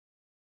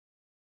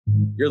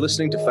You're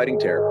listening to Fighting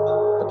Terror,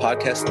 the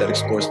podcast that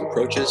explores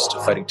approaches to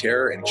fighting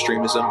terror and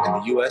extremism in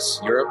the U.S.,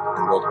 Europe,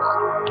 and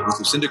worldwide, with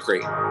Lucinda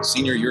Creighton,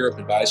 Senior Europe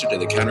Advisor to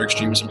the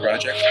Counter-Extremism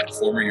Project and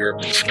former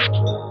Europe Minister.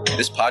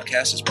 This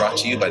podcast is brought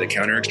to you by the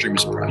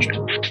Counter-Extremism Project,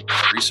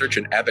 a research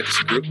and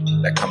advocacy group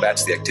that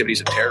combats the activities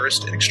of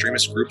terrorist and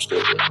extremist groups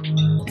globally.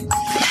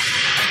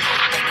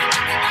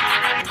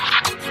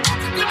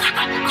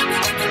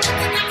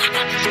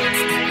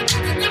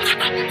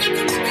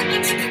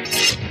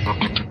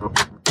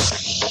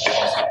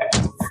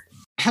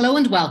 Hello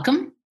and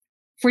welcome.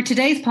 For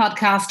today's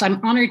podcast,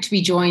 I'm honoured to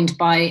be joined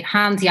by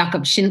Hans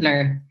Jakob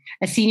Schindler,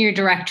 a Senior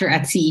Director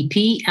at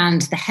CEP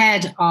and the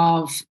head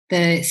of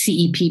the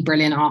CEP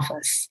Berlin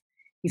office.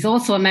 He's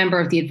also a member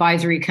of the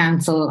Advisory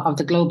Council of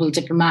the Global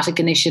Diplomatic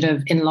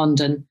Initiative in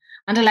London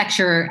and a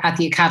lecturer at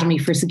the Academy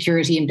for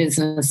Security and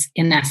Business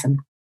in Essen.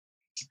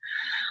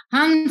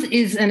 Hans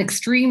is an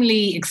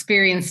extremely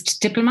experienced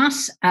diplomat,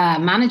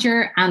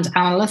 manager and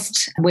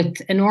analyst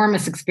with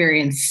enormous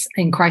experience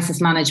in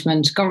crisis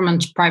management,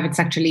 government, private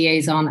sector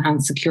liaison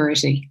and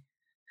security.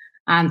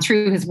 And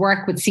through his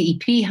work with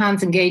CEP,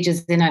 Hans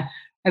engages in a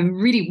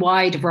really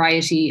wide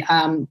variety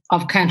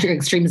of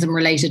counter-extremism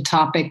related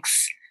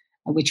topics,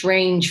 which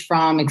range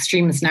from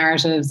extremist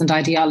narratives and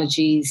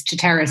ideologies to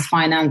terrorist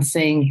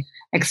financing,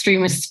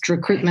 extremist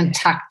recruitment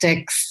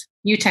tactics,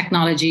 new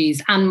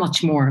technologies and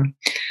much more.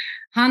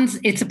 Hans,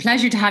 it's a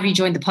pleasure to have you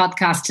join the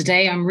podcast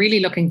today. I'm really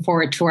looking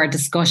forward to our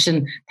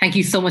discussion. Thank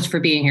you so much for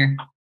being here.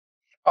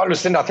 Oh,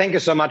 Lucinda, thank you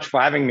so much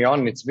for having me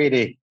on. It's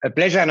really a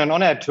pleasure and an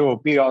honor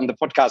to be on the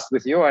podcast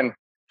with you and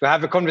to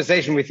have a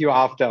conversation with you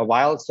after a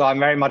while. So I'm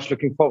very much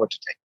looking forward to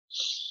it.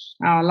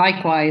 Oh,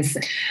 likewise.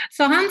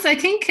 So Hans, I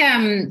think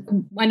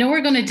I know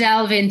we're going to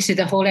delve into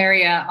the whole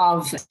area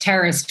of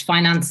terrorist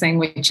financing,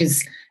 which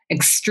is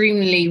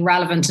extremely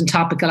relevant and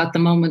topical at the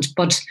moment.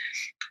 But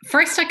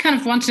first, I kind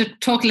of want to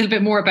talk a little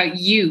bit more about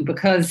you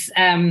because,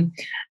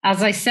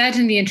 as I said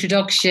in the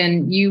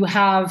introduction, you've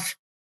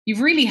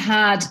really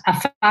had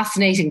a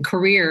fascinating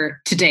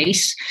career to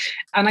date.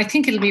 And I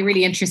think it'll be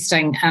really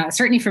interesting,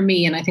 certainly for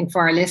me, and I think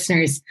for our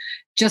listeners,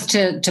 just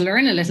to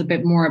learn a little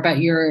bit more about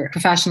your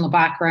professional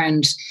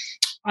background.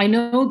 I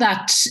know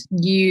that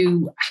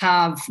you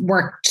have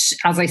worked,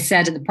 as I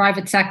said, in the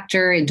private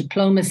sector, in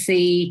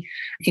diplomacy,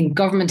 in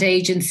government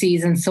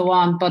agencies and so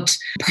on, but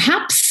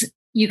perhaps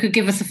you could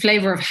give us a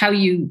flavour of how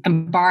you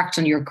embarked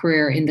on your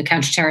career in the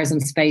counterterrorism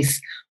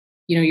space,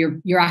 you know,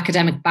 your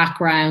academic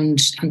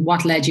background and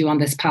what led you on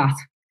this path.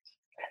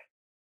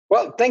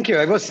 Well, thank you.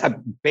 It was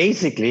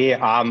basically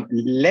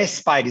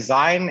less by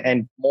design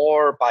and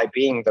more by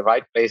being the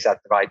right place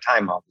at the right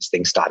time how this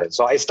thing started.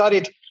 So I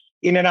studied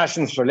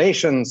international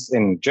relations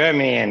in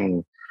Germany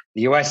and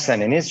the US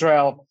and in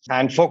Israel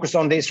and focused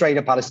on the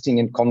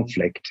Israeli-Palestinian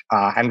conflict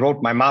and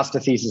wrote my master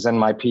thesis and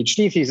my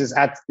PhD thesis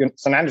at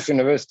St. Andrews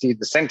University,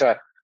 the Center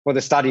for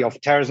the Study of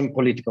Terrorism,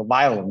 Political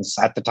Violence,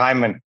 at the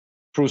time when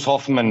Bruce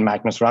Hoffman,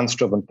 Magnus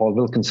Ranstorp and Paul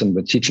Wilkinson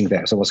were teaching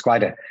there. So it was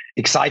quite an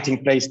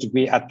exciting place to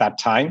be at that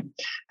time.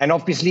 And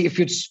obviously, if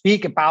you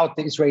speak about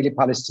the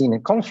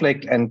Israeli-Palestinian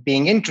conflict and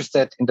being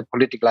interested in the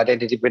political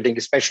identity building,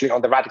 especially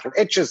on the radical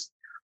edges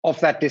of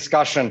that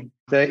discussion,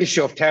 the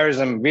issue of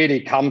terrorism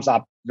really comes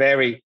up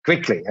very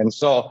quickly. And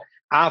so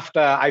after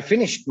I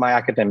finished my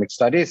academic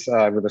studies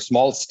with a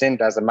small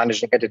stint as a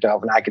managing editor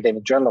of an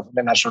academic journal of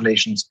international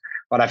relations,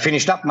 but I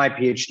finished up my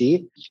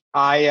PhD,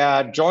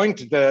 I joined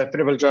the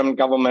federal German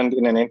government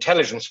in an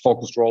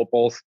intelligence-focused role,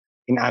 both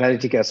in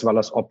analytic as well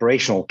as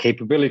operational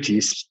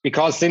capabilities,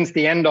 because since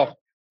the end of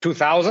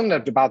 2000,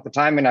 at about the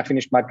time when I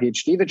finished my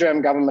PhD, the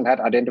German government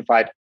had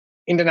identified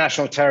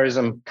international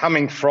terrorism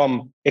coming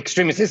from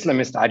extremist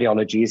Islamist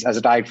ideologies as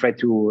a direct threat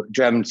to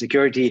German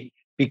security,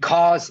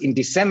 because in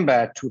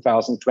December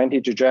 2020,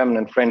 the German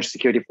and French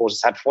security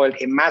forces had foiled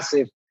a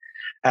massive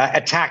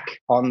attack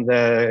on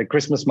the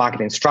Christmas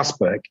market in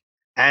Strasbourg.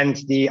 And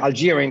the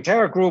Algerian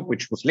terror group,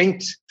 which was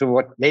linked to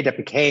what later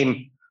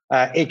became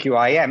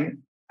AQIM,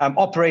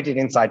 operated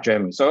inside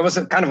Germany. So it was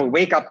a kind of a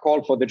wake-up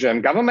call for the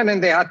German government,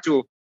 and they had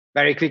to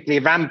very quickly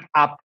ramp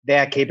up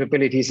their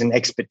capabilities and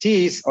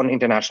expertise on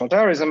international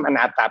terrorism. And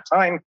at that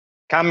time,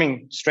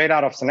 coming straight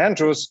out of St.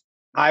 Andrews,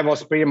 I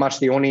was pretty much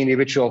the only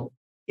individual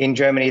in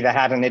Germany that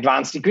had an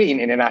advanced degree in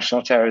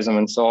international terrorism.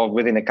 And so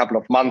within a couple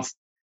of months,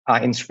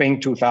 in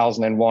spring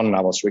 2001,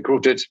 I was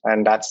recruited,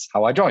 and that's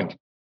how I joined.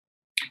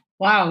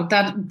 Wow,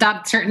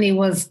 that certainly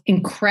was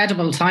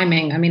incredible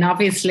timing. I mean,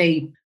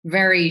 obviously,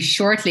 very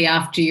shortly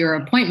after your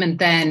appointment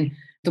then,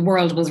 the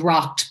world was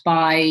rocked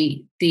by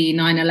the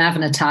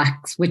 9/11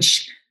 attacks,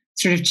 which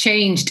sort of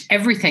changed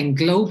everything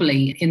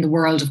globally in the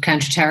world of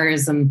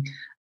counterterrorism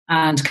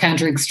and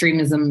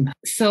counter-extremism.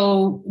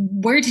 So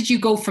where did you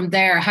go from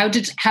there? How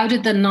did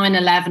the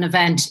 9/11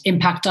 event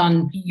impact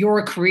on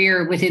your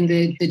career within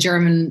the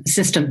German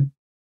system?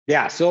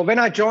 Yeah, so when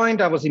I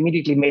joined, I was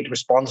immediately made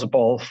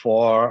responsible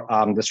for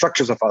the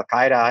structures of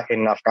Al-Qaeda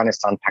in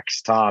Afghanistan,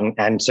 Pakistan,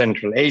 and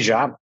Central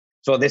Asia.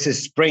 So this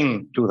is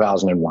spring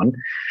 2001.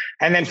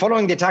 And then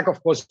following the attack,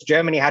 of course,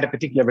 Germany had a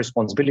particular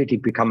responsibility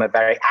to become a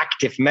very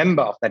active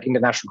member of that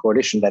international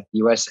coalition that the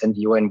US and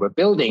the UN were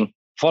building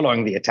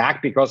following the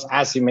attack, because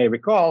as you may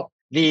recall,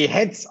 the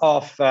heads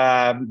of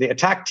the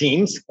attack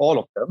teams, all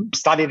of them,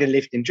 studied and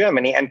lived in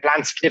Germany and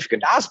planned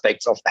significant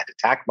aspects of that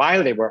attack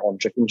while they were on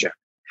trip in Germany.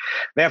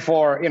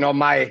 Therefore,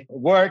 my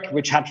work,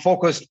 which had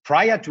focused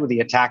prior to the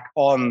attack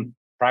on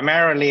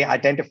primarily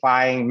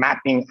identifying,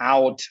 mapping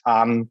out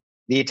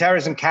the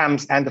terrorism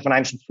camps and the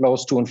financial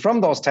flows to and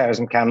from those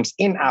terrorism camps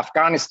in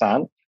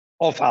Afghanistan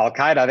of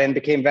Al-Qaeda, then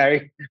became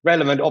very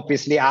relevant,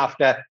 obviously,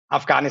 after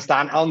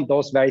Afghanistan and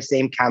those very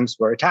same camps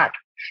were attacked.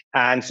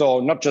 And so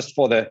not just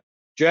for the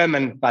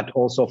German, but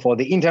also for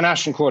the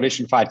international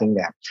coalition fighting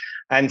there.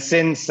 And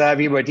since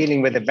we were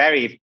dealing with a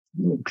very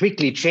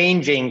quickly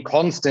changing,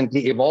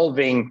 constantly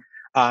evolving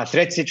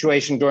threat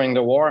situation during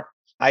the war,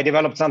 I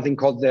developed something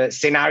called the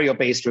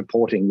scenario-based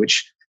reporting,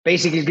 which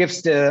basically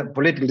gives the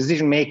political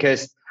decision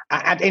makers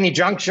at any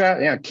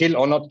juncture, kill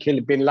or not kill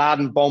bin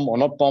Laden, bomb or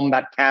not bomb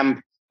that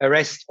camp,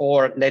 arrest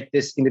or let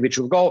this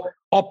individual go,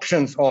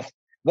 options of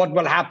what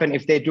will happen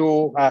if they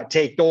do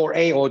take door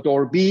A or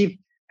door B,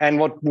 and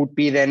what would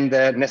be then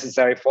the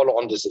necessary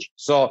follow-on decision.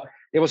 So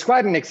it was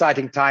quite an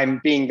exciting time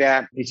being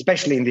there,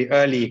 especially in the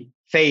early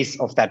phase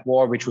of that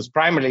war, which was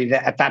primarily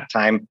at that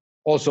time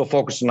also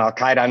focused on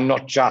Al-Qaeda,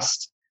 not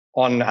just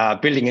on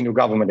building a new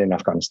government in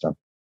Afghanistan.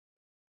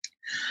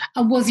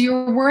 Was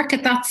your work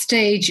at that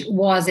stage,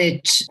 was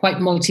it quite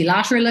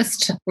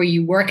multilateralist? Were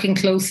you working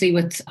closely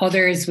with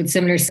others with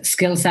similar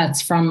skill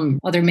sets from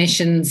other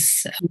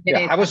missions?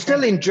 Yeah, I was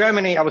still in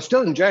Germany,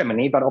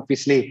 but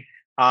obviously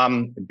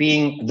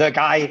being the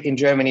guy in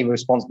Germany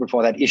responsible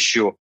for that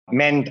issue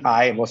meant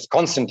I was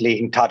constantly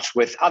in touch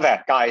with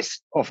other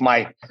guys of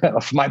my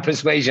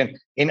persuasion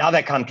in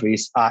other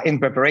countries in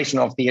preparation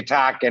of the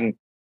attack and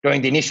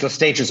during the initial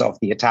stages of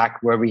the attack,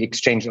 where we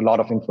exchanged a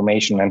lot of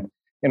information, and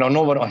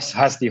no one else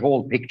has the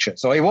whole picture.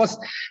 So it was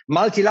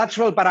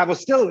multilateral, but I was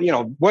still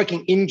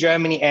working in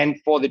Germany and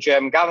for the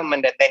German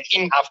government, and then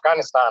in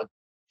Afghanistan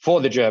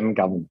for the German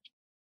government.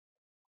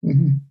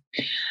 Mm-hmm.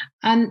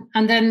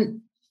 And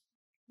then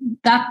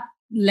that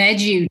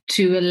led you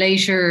to a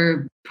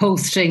later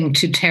posting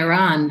to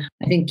Tehran.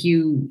 I think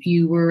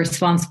you were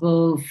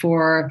responsible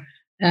for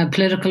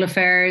political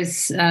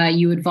affairs.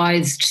 You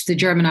advised the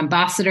German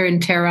ambassador in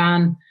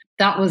Tehran.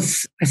 That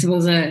was, I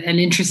suppose, an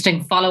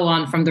interesting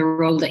follow-on from the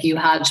role that you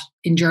had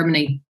in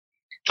Germany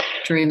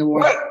during the war.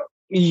 Well,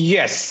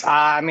 yes.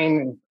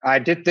 I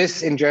did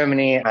this in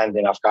Germany and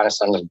in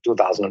Afghanistan in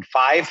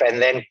 2005,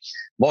 and then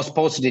was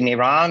posted in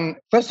Iran.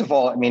 First of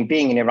all,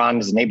 being in Iran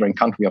is a neighboring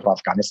country of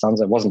Afghanistan,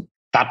 so it wasn't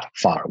that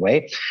far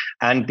away,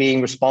 and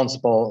being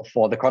responsible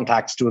for the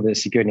contacts to the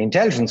security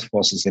intelligence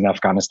forces in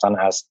Afghanistan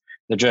as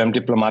the German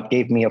diplomat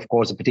gave me, of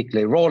course, a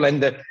particular role.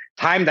 And the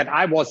time that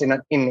I was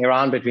in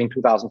Iran between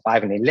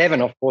 2005 and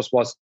 11, of course,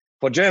 was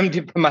for German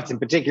diplomats in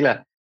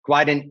particular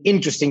quite an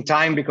interesting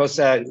time, because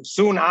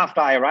soon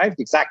after I arrived,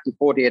 exactly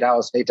 48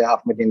 hours later,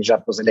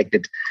 Ahmadinejad was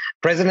elected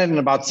president. And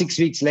about 6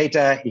 weeks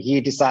later, he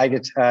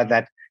decided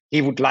that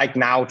he would like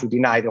now to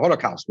deny the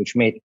Holocaust, which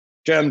made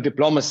German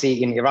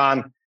diplomacy in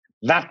Iran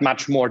that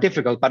much more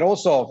difficult. But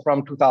also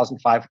from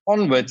 2005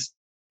 onwards,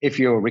 if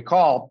you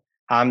recall,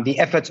 the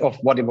efforts of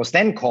what it was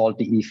then called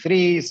the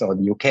E3, so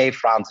the UK,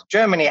 France, and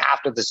Germany,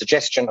 after the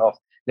suggestion of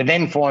the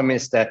then Foreign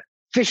Minister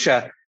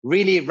Fischer,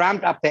 really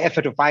ramped up the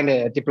effort to find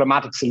a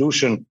diplomatic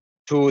solution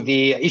to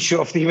the issue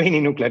of the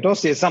Iranian nuclear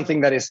dossier,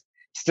 something that is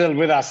still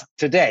with us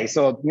today.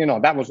 So,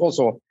 that was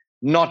also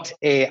not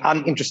an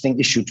uninteresting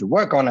issue to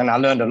work on. And I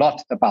learned a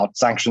lot about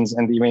sanctions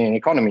and the Iranian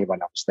economy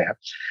when I was there.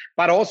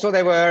 But also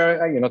there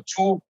were,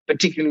 two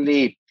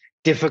particularly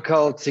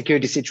difficult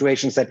security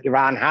situations that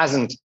Iran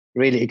hasn't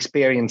really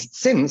experienced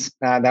since.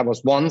 That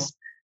was once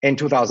in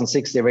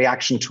 2006, the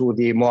reaction to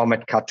the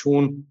Mohammed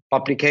cartoon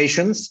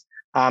publications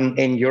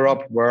in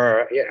Europe,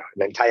 where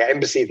the entire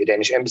embassy, the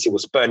Danish embassy,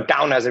 was burned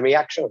down as a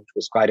reaction, which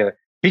was quite a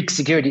big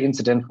security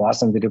incident for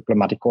us and the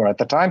diplomatic corps at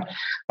the time.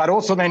 But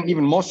also then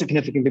even more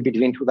significantly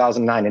between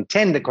 2009 and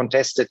 10, the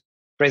contested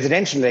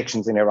presidential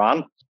elections in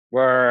Iran,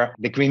 where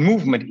the Green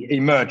Movement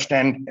emerged.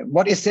 And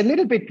what is a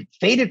little bit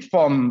faded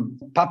from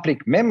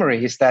public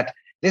memory is that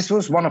this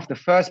was one of the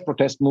first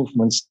protest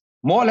movements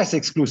more or less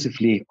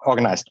exclusively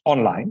organized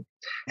online.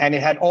 And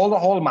it had all the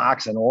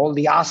hallmarks and all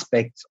the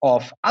aspects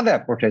of other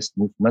protest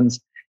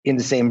movements in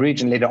the same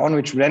region later on,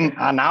 which then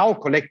are now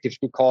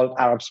collectively called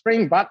Arab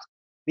Spring. But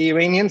the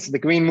Iranians, the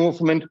Green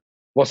Movement,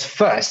 was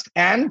first.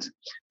 And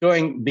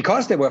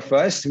because they were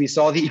first, we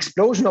saw the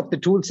explosion of the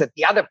tools that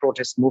the other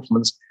protest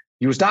movements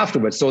used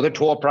afterwards. So the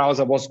Tor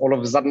browser was all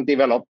of a sudden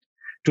developed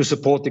to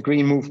support the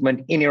Green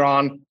Movement in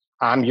Iran.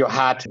 You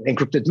had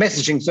encrypted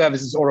messaging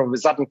services all of a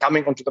sudden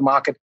coming onto the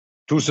market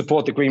to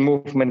support the Green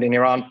Movement in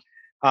Iran.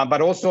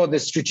 But also the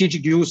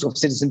strategic use of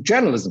citizen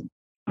journalism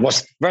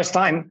was the first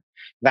time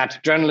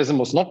that journalism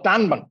was not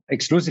done but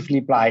exclusively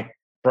by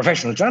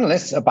professional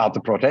journalists about the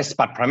protests,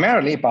 but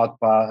primarily by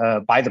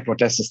the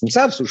protesters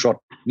themselves, who shot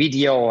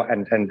video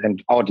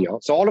and audio.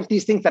 So all of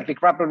these things that we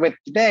grapple with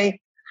today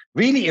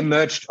really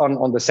emerged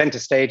on the center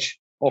stage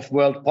of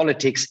world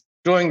politics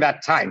during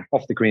that time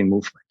of the Green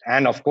Movement.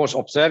 And of course,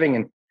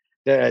 observing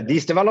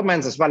these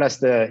developments, as well as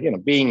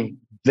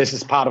this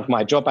is part of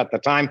my job at the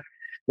time,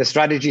 the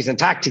strategies and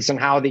tactics on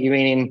how the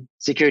Iranian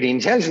security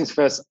intelligence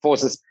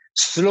forces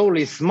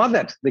slowly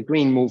smothered the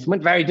Green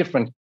Movement, very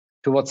different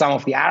to what some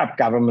of the Arab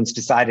governments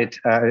decided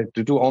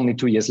to do only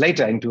 2 years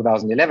later in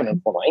 2011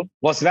 and following,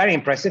 was very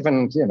impressive.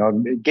 And,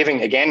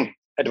 giving, again,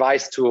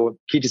 advice to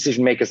key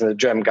decision makers in the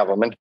German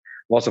government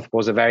was, of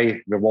course, a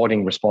very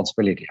rewarding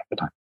responsibility at the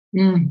time.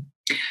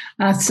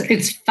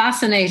 It's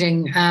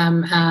fascinating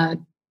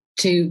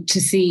to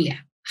see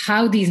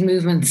how these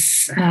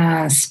movements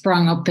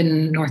sprung up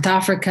in North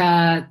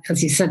Africa,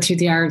 as you said, through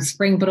the Arab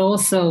Spring, but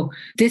also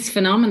this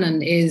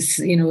phenomenon is,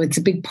 it's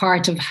a big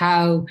part of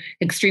how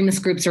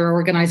extremist groups are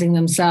organizing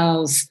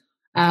themselves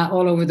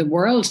all over the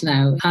world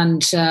now.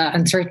 And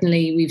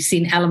certainly we've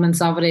seen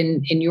elements of it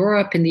in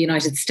Europe, in the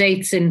United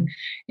States in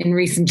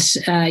recent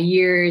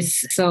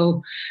years.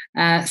 So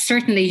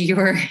certainly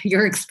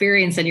your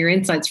experience and your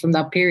insights from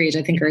that period,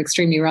 I think, are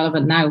extremely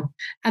relevant now.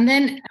 And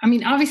then,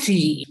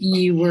 obviously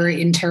you were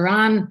in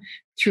Tehran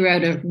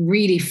throughout a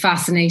really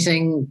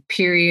fascinating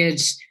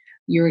period.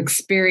 Your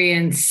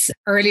experience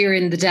earlier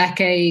in the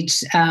decade,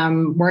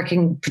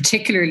 working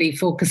particularly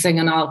focusing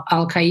on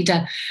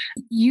Al-Qaeda.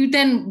 You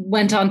then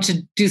went on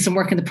to do some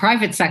work in the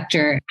private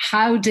sector.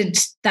 How did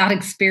that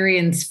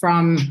experience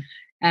from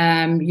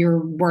your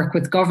work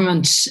with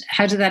government,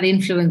 how did that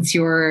influence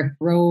your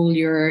role,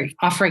 your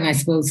offering, I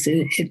suppose,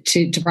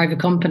 to private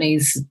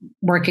companies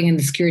working in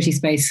the security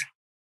space?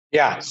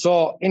 Yeah,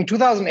 so in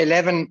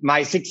 2011,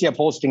 my 6-year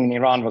posting in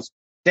Iran was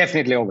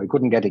definitely over. It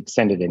couldn't get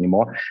extended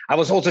anymore. I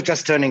was also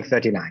just turning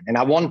 39, and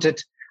I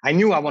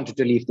knew I wanted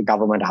to leave the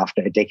government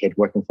after a decade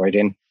working for it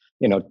and,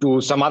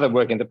 do some other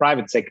work in the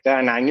private sector.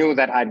 And I knew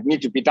that I'd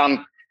need to be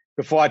done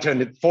before I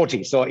turned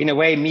 40. So in a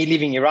way, me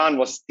leaving Iran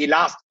was the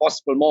last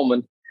possible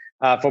moment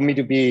for me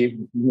to be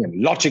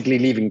logically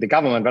leaving the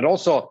government. But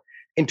also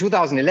in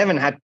 2011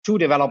 had two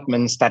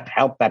developments that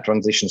helped that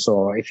transition.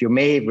 So if you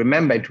may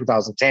remember, in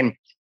 2010,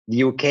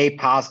 the UK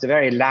passed a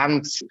very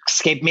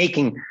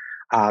landscape-making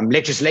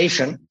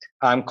legislation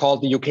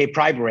called the UK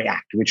Bribery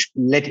Act, which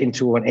led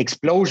into an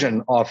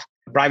explosion of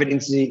private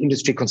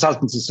industry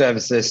consultancy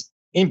services,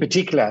 in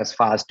particular as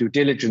far as due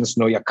diligence,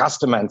 know your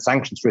customer, and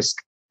sanctions risk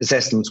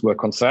assessments were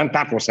concerned.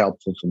 That was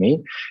helpful for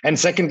me. And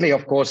secondly,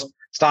 of course,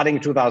 starting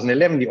in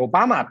 2011, the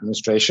Obama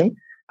administration,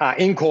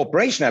 in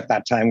cooperation at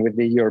that time with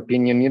the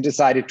European Union,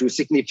 decided to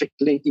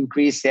significantly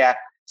increase their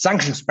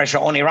sanctions pressure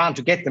on Iran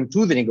to get them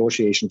to the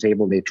negotiation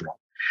table later on.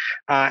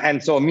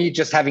 And so me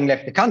just having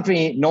left the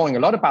country, knowing a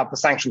lot about the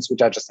sanctions,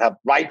 which I just had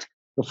right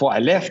before I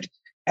left,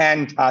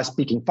 and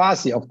speaking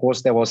Farsi, of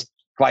course, there was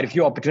quite a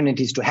few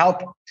opportunities to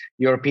help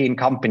European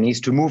companies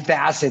to move their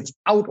assets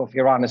out of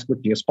Iran as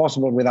quickly as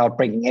possible without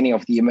breaking any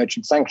of the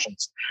emerging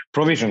sanctions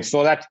provisions.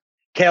 So that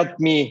kept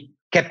me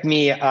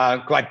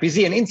quite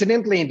busy. And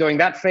incidentally, during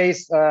that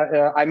phase,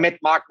 I met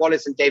Mark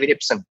Wallace and David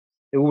Ibsen,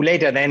 who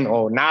later then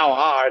or now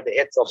are the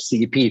heads of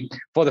CEP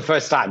for the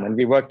first time. And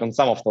we worked on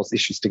some of those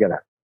issues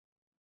together.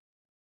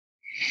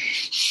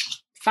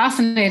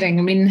 Fascinating.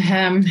 I mean,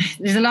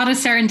 there's a lot of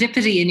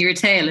serendipity in your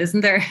tale,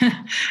 isn't there?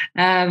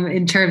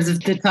 In terms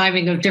of the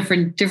timing of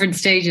different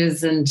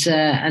stages and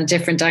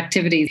different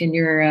activities in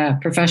your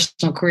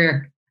professional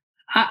career.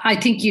 I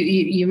think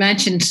you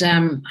mentioned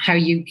how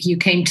you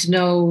came to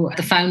know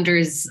the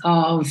founders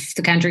of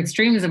the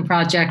Counter-Extremism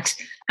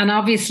Project, and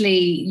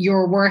obviously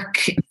your work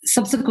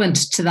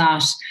subsequent to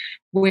that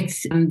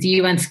with the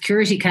UN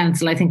Security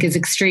Council, I think, is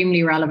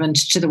extremely relevant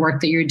to the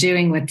work that you're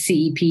doing with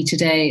CEP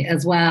today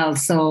as well.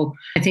 So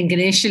I think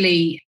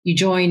initially you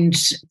joined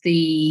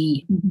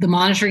the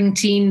monitoring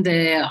team,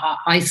 the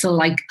ISIL,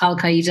 like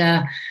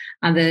Al-Qaeda,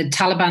 and the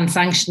Taliban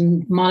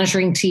sanction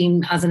monitoring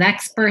team as an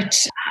expert.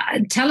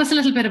 Tell us a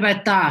little bit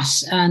about that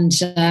and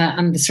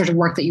the sort of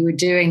work that you were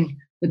doing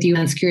with the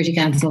UN Security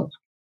Council.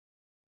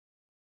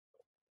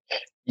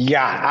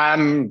 Yeah,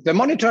 the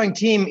monitoring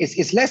team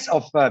is less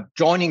of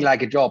joining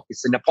like a job.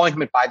 It's an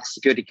appointment by the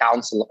Security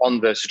Council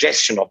on the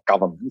suggestion of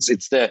governments.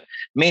 It's the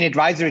main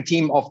advisory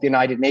team of the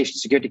United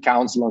Nations Security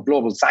Council on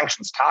global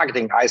sanctions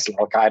targeting ISIL,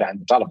 Al-Qaeda, and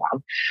the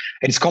Taliban.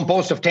 It's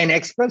composed of 10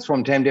 experts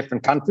from 10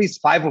 different countries,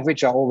 5 of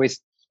which are always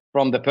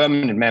from the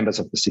permanent members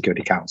of the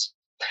Security Council.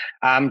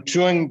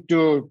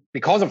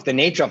 Because of the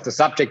nature of the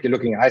subject, you're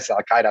looking at ISIL,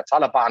 Al-Qaeda,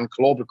 Taliban,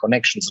 global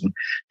connections, and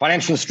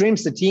financial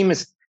streams. The team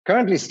is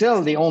currently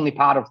still the only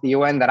part of the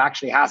UN that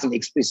actually has an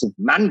explicit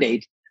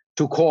mandate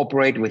to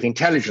cooperate with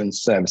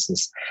intelligence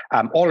services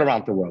all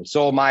around the world.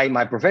 So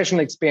my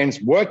professional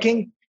experience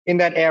working in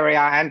that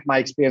area and my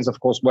experience, of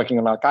course, working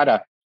on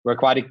Al-Qaeda were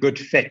quite a good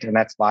fit. And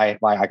that's why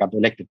I got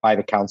elected by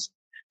the council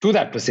to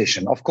that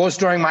position. Of course,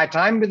 during my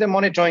time with the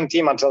monitoring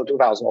team until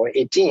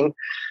 2018,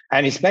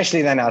 and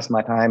especially then as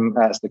my time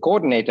as the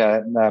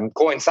coordinator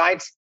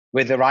coincides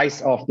with the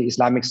rise of the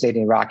Islamic State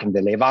in Iraq and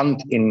the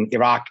Levant in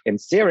Iraq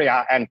and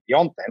Syria and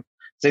beyond them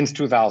since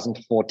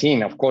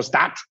 2014. Of course,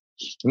 that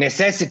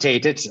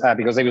necessitated,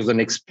 because there was an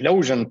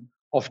explosion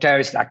of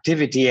terrorist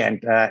activity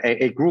and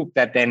a group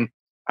that then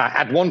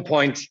at one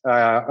point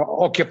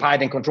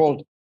occupied and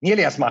controlled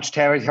nearly as much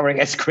territory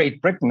as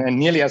Great Britain and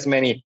nearly as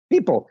many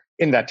people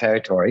in that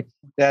territory.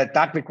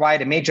 That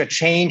required a major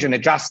change and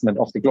adjustment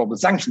of the global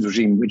sanctions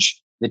regime, which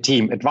the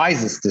team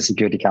advises the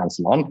Security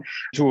Council on,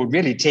 to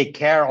really take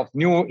care of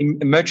new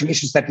emerging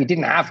issues that we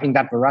didn't have in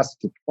that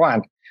veracity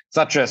beforehand,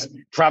 such as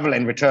travel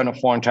and return of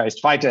foreign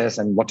terrorist fighters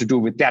and what to do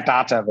with their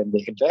data when they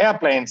hit the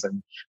airplanes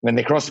and when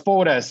they cross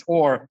borders,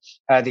 or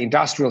the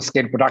industrial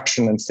scale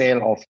production and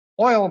sale of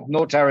oil.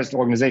 No terrorist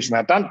organization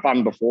had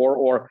done before,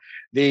 or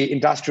the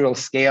industrial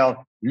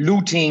scale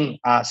looting,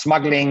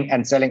 smuggling,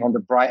 and selling on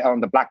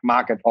the black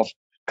market of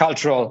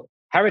cultural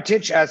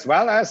heritage, as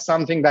well as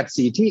something that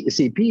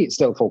CP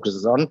still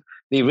focuses on,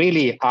 the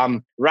really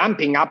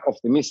ramping up of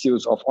the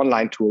misuse of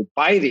online tools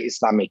by the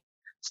Islamic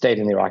State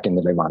in Iraq and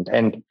the Levant.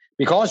 And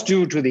because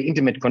due to the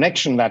intimate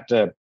connection that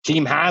the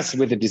team has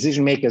with the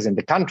decision makers in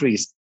the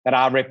countries that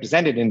are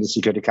represented in the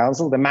Security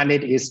Council, the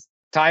mandate is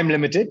time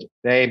limited.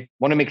 They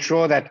want to make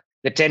sure that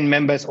the 10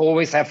 members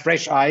always have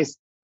fresh eyes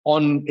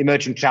on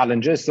emerging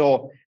challenges.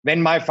 So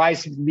when my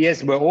 5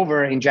 years were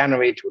over in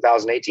January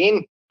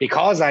 2018,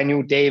 because I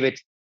knew David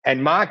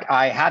and Mark,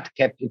 I had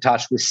kept in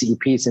touch with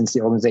CEP since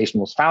the organization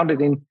was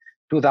founded in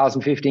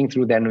 2015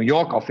 through their New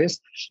York office.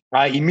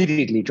 I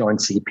immediately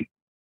joined CEP.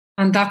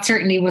 And that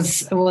certainly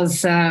was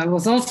also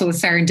a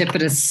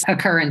serendipitous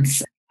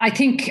occurrence. I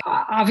think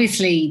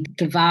obviously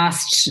the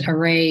vast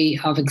array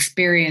of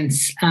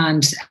experience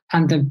and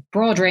the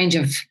broad range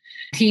of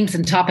themes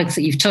and topics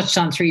that you've touched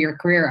on through your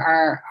career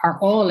are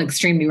all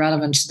extremely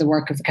relevant to the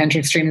work of the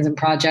Counter-Extremism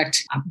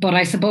Project. But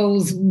I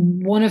suppose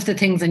one of the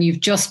things, and you've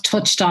just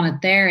touched on it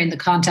there in the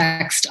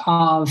context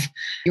of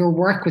your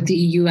work with the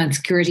UN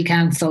Security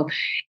Council,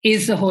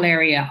 is the whole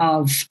area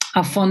of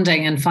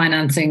funding and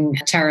financing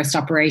terrorist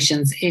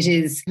operations. It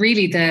is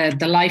really the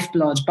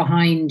lifeblood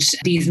behind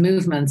these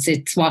movements.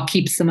 It's what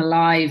keeps them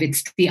alive.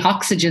 It's the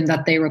oxygen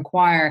that they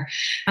require.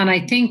 And I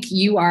think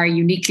you are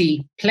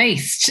uniquely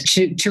placed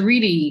to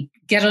really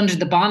get under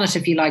the bonnet,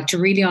 if you like, to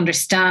really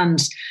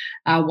understand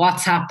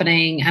what's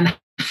happening and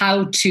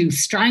how to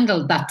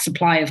strangle that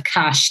supply of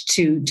cash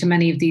to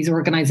many of these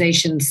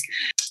organizations.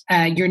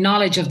 Your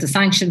knowledge of the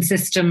sanction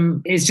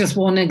system is just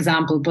one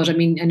example, but I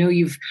mean, I know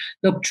you've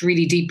looked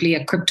really deeply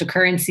at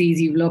cryptocurrencies,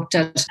 you've looked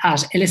at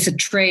illicit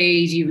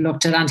trade, you've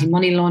looked at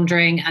anti-money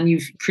laundering, and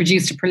you've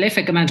produced a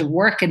prolific amount of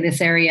work in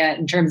this area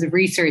in terms of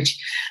research.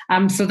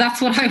 So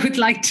that's what I would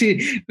like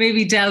to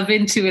maybe delve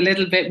into a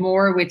little bit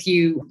more with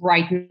you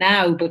right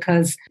now,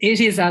 because it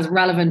is as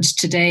relevant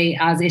today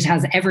as it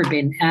has ever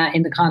been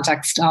in the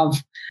context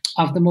of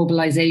the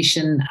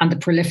mobilization and the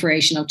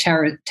proliferation of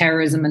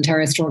terrorism and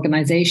terrorist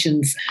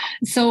organizations.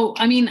 So,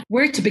 I mean,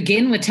 where to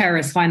begin with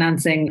terrorist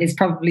financing is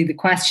probably the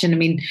question. I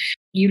mean,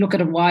 you look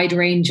at a wide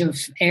range of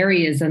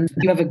areas and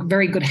you have a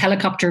very good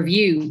helicopter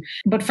view.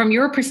 But from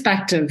your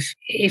perspective,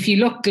 if you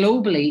look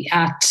globally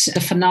at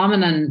the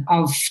phenomenon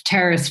of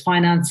terrorist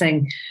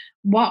financing,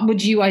 what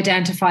would you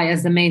identify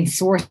as the main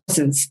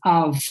sources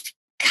of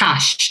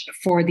cash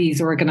for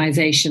these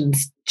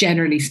organizations,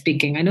 generally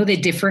speaking? I know they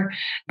differ,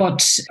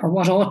 but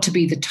what ought to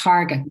be the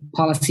target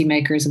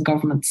policymakers and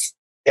governments?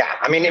 Yeah,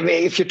 I mean,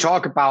 if you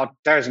talk about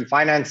terrorism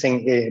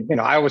financing,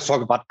 I always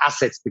talk about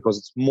assets because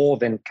it's more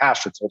than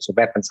cash. It's also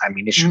weapons,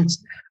 ammunition,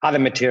 other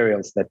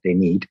materials that they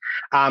need.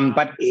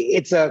 But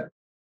it's a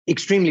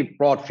extremely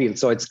broad field.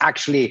 So it's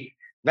actually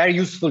very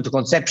useful to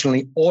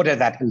conceptually order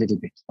that a little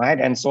bit,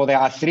 right? And so there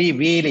are three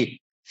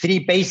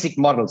basic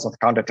models of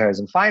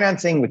counterterrorism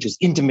financing, which is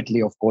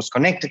intimately, of course,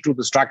 connected to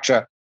the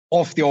structure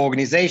of the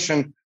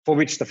organization for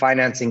which the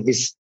financing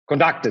is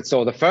conducted.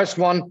 So the first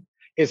one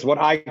is what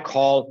I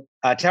call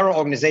terror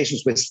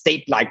organizations with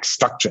state-like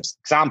structures.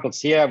 Examples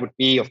here would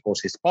be, of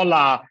course,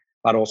 Hezbollah,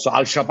 but also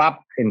Al-Shabaab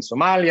in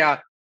Somalia,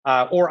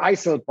 or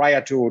ISIL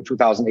prior to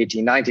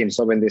 2018-19,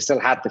 so when they still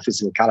had the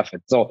physical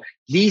caliphate. So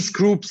these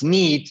groups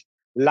need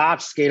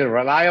large-scale,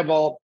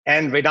 reliable,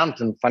 and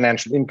redundant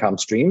financial income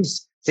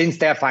streams, since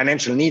their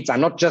financial needs are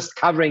not just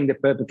covering the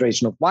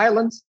perpetration of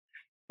violence,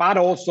 but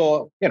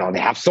also, they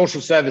have social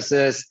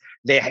services,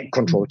 they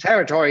control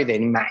territory,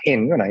 in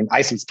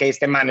ISIL's case,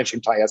 they manage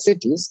entire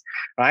cities,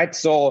 right?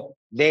 So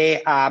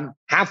they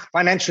have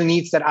financial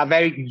needs that are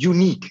very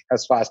unique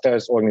as far as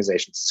terrorist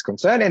organizations is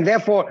concerned. And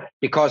therefore,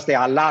 because they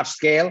are large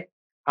scale,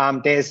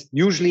 there's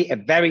usually a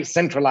very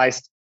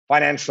centralized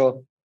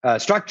financial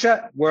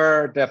structure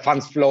where the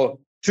funds flow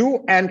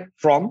to and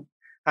from,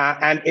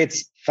 and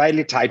it's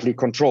fairly tightly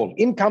controlled.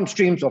 Income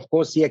streams, of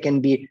course, here can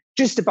be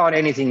just about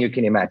anything you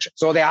can imagine.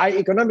 So there are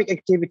economic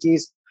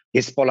activities.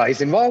 Hezbollah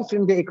is involved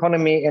in the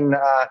economy in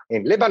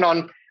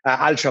Lebanon.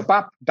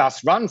 Al-Shabaab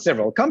does run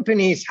several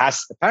companies,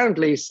 has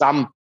apparently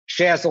some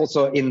shares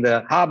also in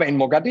the harbor in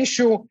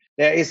Mogadishu.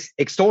 There is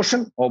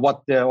extortion, or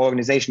what the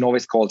organization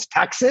always calls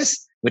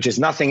taxes, which is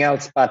nothing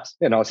else but,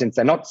 since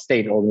they're not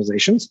state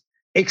organizations,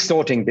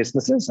 extorting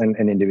businesses and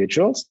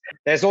individuals.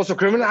 There's also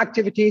criminal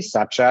activities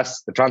such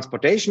as the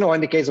transportation, or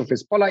in the case of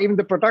Hezbollah, even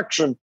the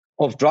production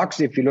of drugs.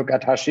 If you look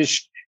at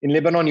hashish in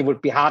Lebanon, you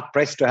would be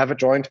hard-pressed to have a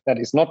joint that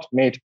is not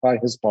made by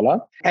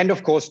Hezbollah. And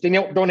of course, the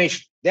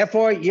donation.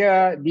 Therefore,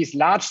 these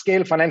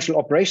large-scale financial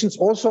operations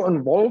also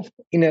involve,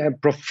 in a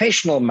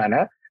professional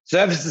manner,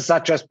 services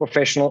such as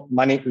professional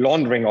money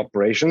laundering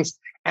operations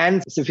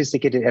and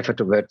sophisticated effort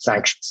to avert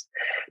sanctions.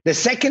 The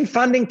second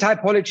funding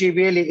typology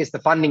really is the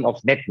funding of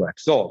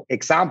networks. So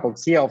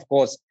examples here, of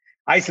course,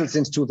 ISIL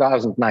since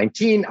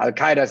 2019,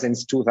 Al-Qaeda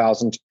since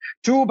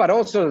 2002, but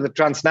also the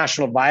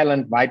transnational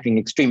violent right-wing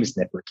extremist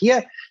network.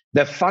 Here,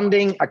 the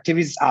funding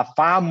activities are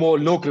far more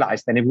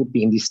localized than it would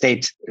be in the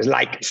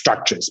state-like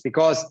structures,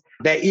 because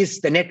there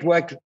is the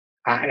network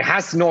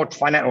has not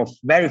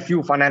very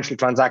few financial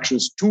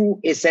transactions to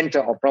a center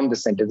or from the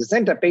center. The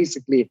center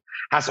basically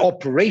has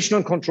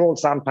operational control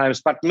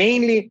sometimes, but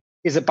mainly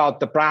is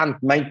about the brand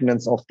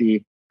maintenance of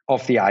the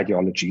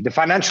ideology.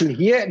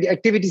 The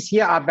activities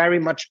here are very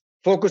much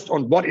focused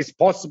on what is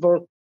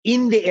possible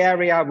in the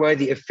area where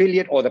the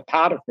affiliate or the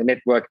part of the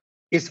network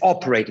is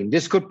operating.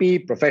 This could be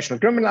professional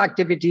criminal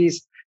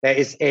activities. There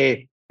is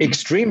a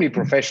extremely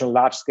professional,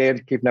 large-scale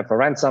kidnap for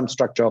ransom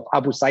structure of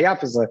Abu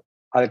Sayyaf, is a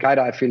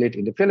Al-Qaeda affiliate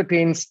in the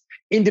Philippines,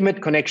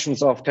 intimate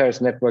connections of terrorist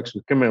networks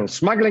with criminal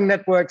smuggling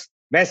networks,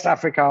 West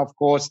Africa, of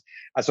course.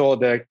 So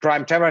the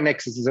crime-terror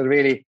nexus is a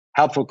really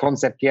helpful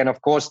concept here. And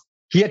of course,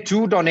 here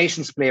too,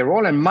 donations play a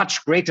role, and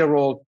much greater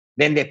role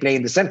than they play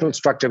in the central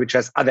structure, which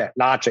has other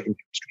larger income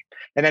streams.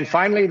 And then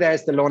finally,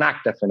 there's the lone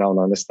actor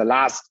phenomenon. It's the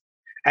last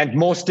and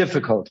most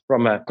difficult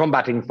from a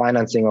combating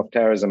financing of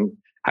terrorism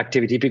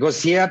activity,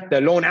 because here the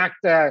lone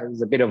actor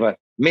is a bit of a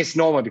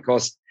misnomer,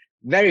 because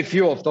very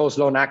few of those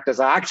lone actors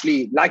are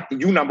actually, like the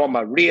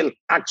Unabomber, real,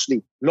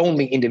 actually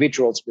lonely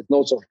individuals with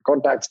no social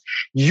contacts.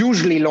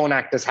 Usually lone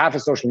actors have a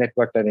social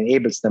network that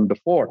enables them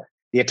before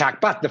the attack.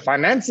 But the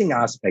financing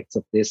aspects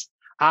of this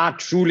are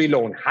truly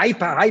lone,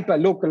 hyper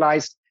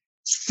localized,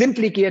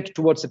 simply geared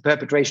towards the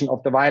perpetration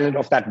of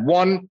that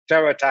one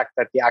terror attack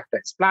that the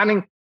actor is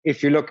planning.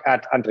 If you look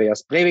at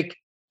Andreas Breivik,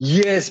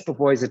 years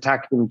before his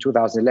attack in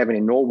 2011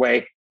 in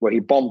Norway, where he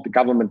bombed the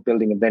government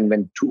building and then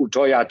went to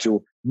Utøya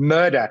to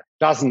murder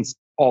dozens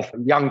of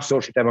young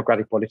social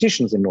democratic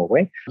politicians in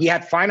Norway. He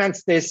had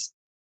financed this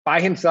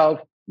by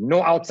himself,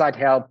 no outside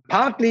help,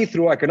 partly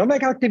through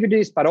economic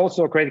activities, but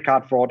also credit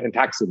card fraud and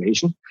tax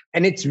evasion.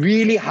 And it's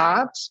really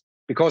hard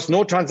because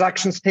no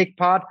transactions take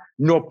part,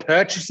 no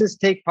purchases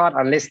take part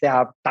unless they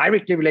are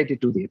directly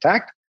related to the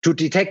attack, to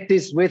detect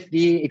this with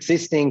the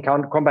existing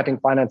combating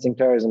financing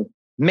terrorism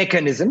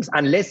mechanisms,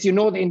 unless you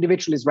know the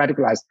individual is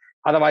radicalized.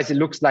 Otherwise, it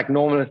looks like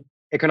normal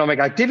economic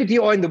activity,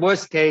 or in the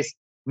worst case,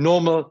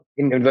 normal,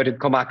 in inverted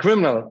comma,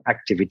 criminal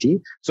activity.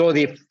 So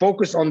the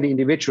focus on the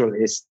individual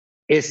is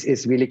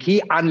really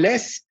key,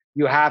 unless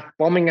you have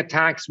bombing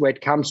attacks where it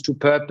comes to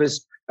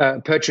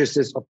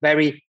purchases of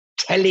very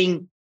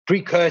telling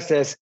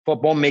precursors for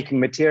bomb-making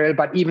material.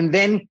 But even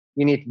then,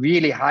 you need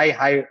really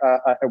high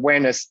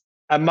awareness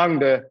among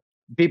the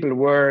people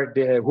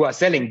who are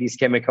selling these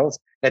chemicals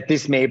that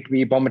this may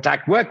be bomb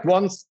attack. Worked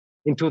once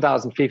in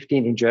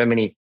 2015 in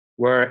Germany,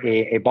 where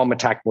a bomb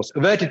attack was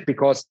averted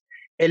because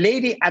a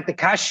lady at the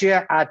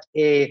cashier at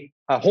a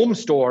home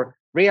store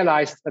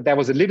realized that there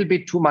was a little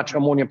bit too much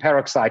ammonium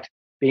peroxide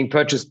being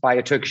purchased by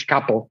a Turkish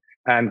couple,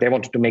 and they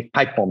wanted to make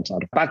pipe bombs out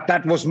of it. But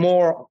that was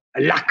more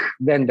luck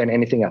than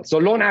anything else. So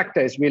lone actor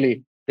is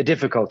really the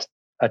difficult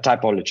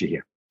typology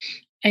here.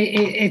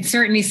 It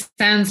certainly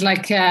sounds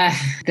like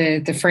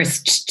the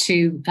first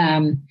two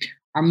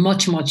are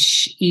much,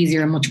 much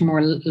easier and much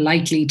more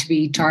likely to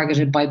be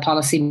targeted by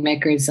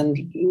policymakers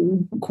and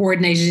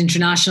coordinated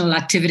international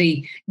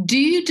activity. Do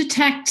you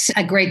detect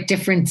a great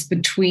difference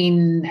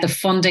between the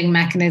funding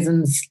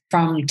mechanisms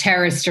from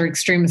terrorist or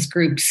extremist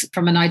groups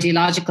from an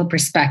ideological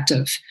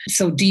perspective?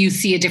 So do you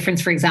see a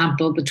difference, for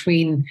example,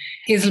 between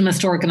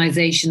Islamist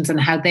organizations and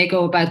how they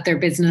go about their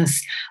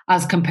business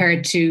as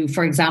compared to,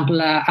 for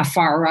example, a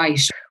far right?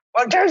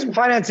 Well, terrorism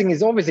financing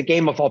is always a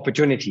game of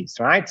opportunities,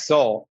 right?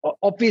 So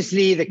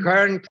obviously the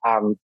current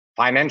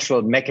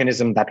financial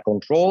mechanism that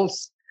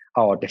controls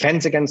our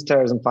defense against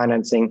terrorism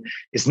financing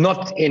is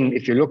not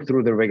if you look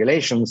through the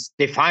regulations,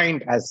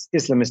 defined as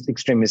Islamist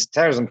extremist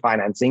terrorism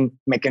financing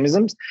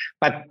mechanisms,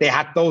 but they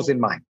had those in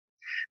mind.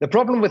 The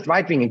problem with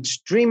right-wing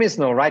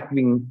extremism or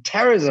right-wing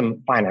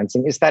terrorism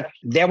financing is that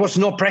there was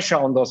no pressure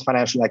on those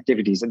financial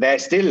activities, and there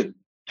still,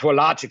 to a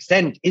large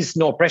extent, is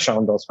no pressure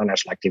on those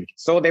financial activities.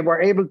 So they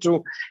were able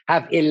to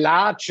have a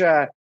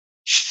larger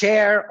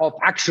share of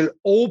actual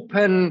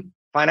open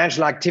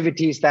financial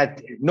activities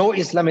that no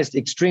Islamist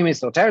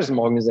extremist or terrorism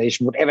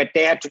organization would ever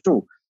dare to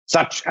do,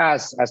 such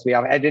as we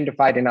have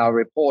identified in our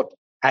report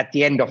at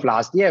the end of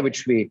last year,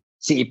 which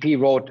CEP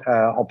wrote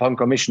upon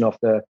commission of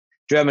the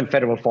German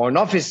Federal Foreign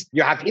Office.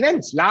 You have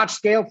events,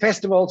 large-scale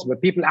festivals where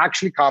people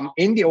actually come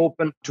in the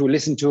open to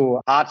listen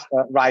to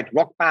right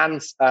rock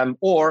bands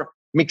or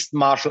mixed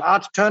martial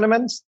arts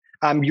tournaments.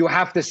 You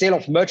have the sale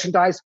of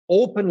merchandise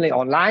openly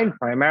online,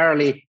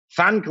 primarily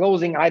fan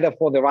clothing, either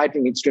for the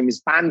right-wing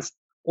extremist bands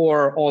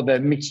or the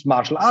mixed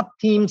martial art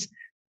teams.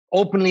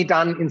 openly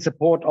done in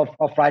support of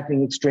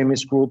right-wing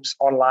extremist groups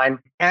online,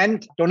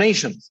 and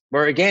donations,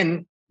 where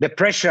again, the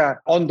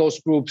pressure on those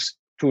groups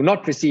to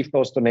not receive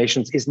those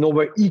donations is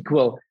nowhere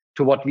equal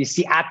to what we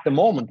see at the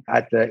moment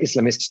at the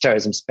Islamist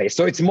terrorism space.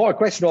 So it's more a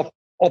question of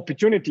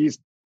opportunities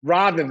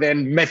rather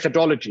than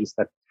methodologies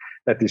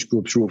that these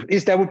groups rule.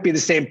 If there would be the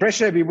same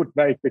pressure, we would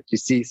very quickly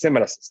see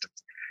similar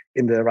systems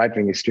in the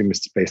right-wing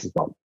extremist space as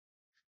well.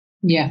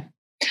 Yeah.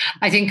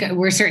 I think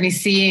we're certainly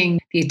seeing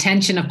the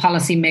attention of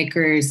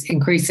policymakers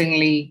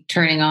increasingly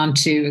turning on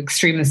to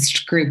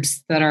extremist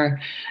groups that are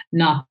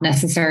not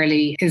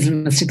necessarily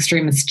Islamist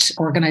extremist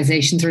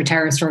organizations or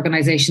terrorist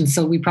organizations.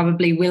 So we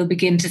probably will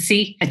begin to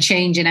see a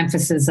change in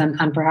emphasis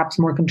and perhaps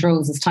more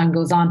controls as time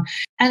goes on.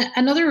 And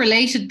another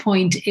related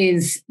point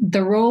is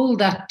the role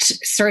that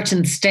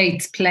certain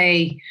states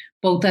play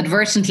both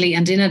advertently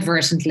and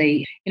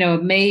inadvertently,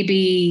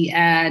 maybe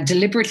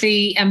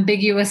deliberately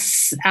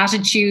ambiguous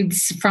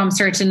attitudes from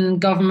certain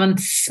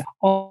governments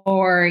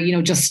or,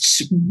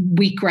 just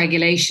weak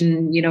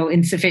regulation,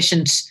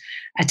 insufficient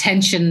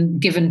attention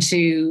given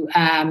to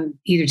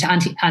either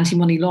to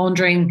anti-money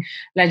laundering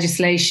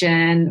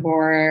legislation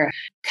or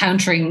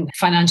countering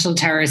financial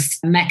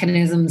terrorist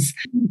mechanisms.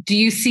 Do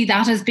you see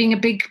that as being a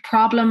big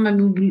problem? I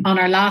mean, on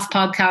our last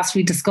podcast,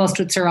 we discussed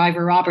with Sir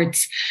Ivor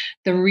Roberts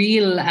the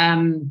real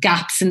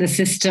gaps in the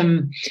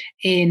system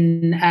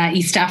in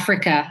East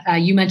Africa.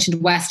 You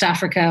mentioned West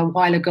Africa a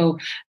while ago.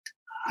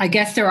 I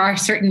guess there are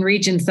certain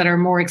regions that are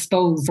more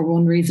exposed for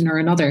one reason or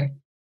another.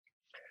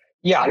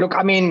 Yeah, look,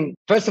 I mean,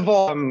 first of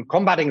all,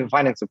 combating the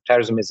finance of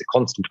terrorism is a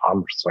constant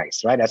arms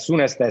race, right? As soon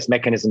as there's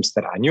mechanisms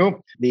that are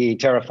new, the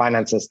terror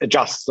finances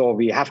adjust. So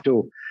we have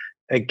to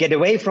get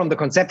away from the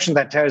conception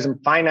that terrorism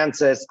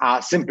finances are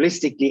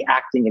simplistically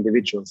acting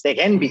individuals. They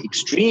can be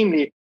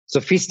extremely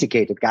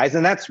sophisticated guys.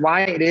 And that's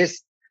why it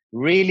is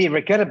really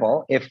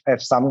regrettable if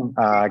some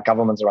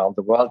governments around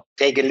the world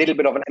take a little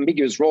bit of an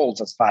ambiguous role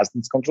as far as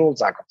these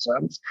controls are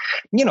concerned.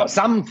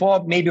 Some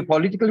for maybe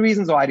political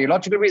reasons or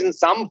ideological reasons,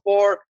 some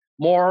for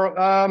more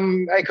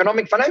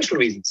economic, financial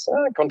reasons.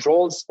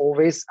 Controls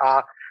always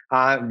are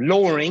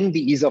lowering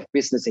the ease of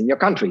business in your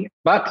country.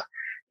 But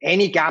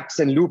any gaps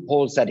and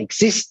loopholes that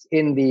exist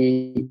in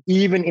the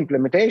even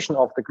implementation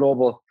of the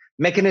global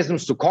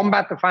mechanisms to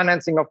combat the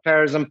financing of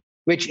terrorism,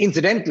 which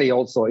incidentally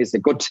also is a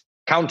good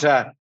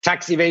counter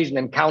tax evasion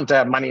and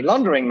counter money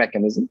laundering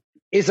mechanism,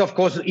 is of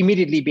course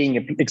immediately being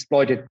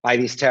exploited by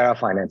these terror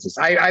finances.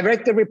 I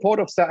read the report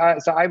of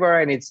Sir Ivor,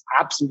 and it's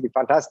absolutely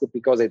fantastic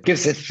because it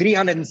gives a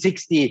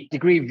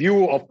 360-degree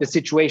view of the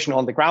situation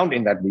on the ground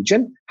in that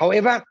region.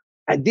 However,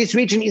 this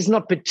region is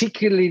not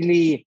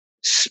particularly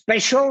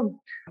special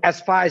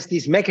as far as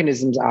these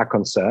mechanisms are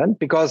concerned,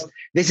 because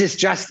this is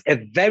just a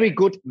very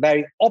good,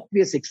 very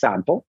obvious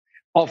example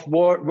of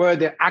where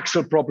the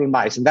actual problem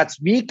lies. And that's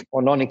weak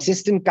or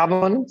non-existent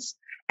governance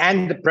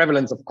and the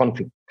prevalence of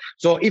conflict.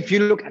 So if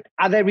you look at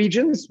other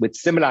regions with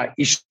similar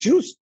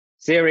issues,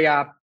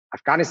 Syria,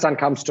 Afghanistan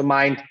comes to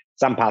mind,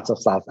 some parts of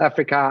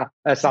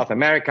South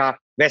America,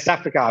 West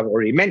Africa, I've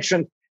already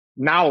mentioned,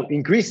 now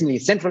increasingly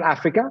Central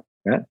Africa,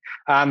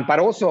 but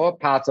also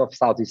parts of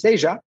Southeast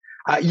Asia,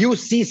 you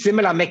see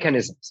similar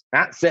mechanisms.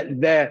 So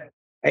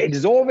it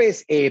is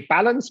always a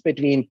balance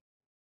between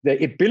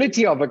the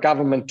ability of a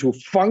government to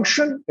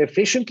function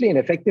efficiently and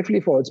effectively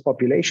for its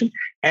population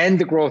and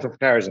the growth of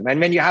terrorism. And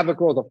when you have a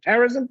growth of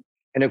terrorism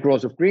and a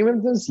growth of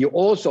grievances, you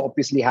also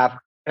obviously have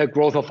a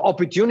growth of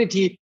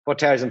opportunity for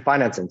terrorism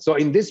financing. So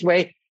in this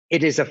way,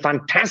 it is a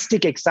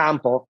fantastic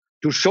example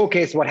to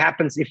showcase what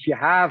happens if you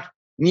have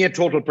near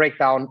total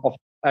breakdown of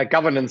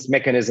governance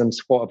mechanisms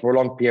for a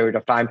prolonged period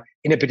of time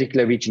in a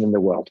particular region in the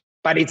world.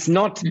 But it's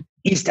not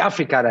East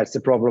Africa that's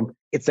the problem.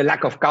 It's the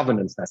lack of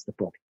governance that's the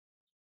problem.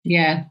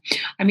 Yeah.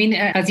 I mean,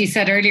 as you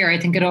said earlier, I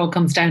think it all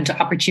comes down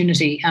to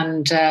opportunity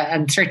and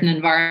certain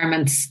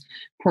environments,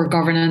 poor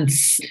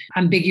governance,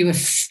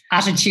 ambiguous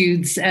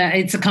attitudes.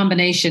 It's a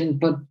combination,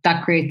 but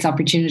that creates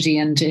opportunity.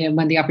 And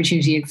when the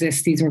opportunity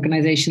exists, these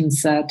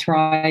organizations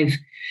thrive.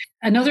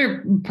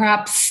 Another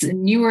perhaps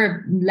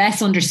newer,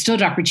 less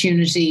understood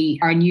opportunity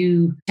are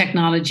new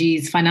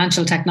technologies,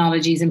 financial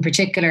technologies in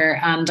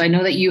particular. And I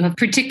know that you have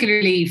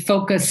particularly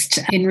focused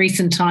in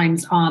recent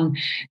times on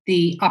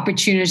the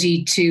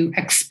opportunity to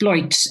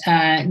exploit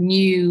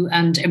new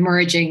and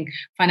emerging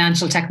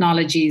financial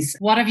technologies.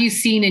 What have you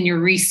seen in your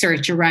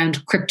research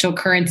around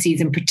cryptocurrencies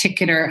in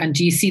particular? And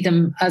do you see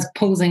them as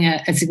posing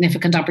a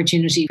significant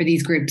opportunity for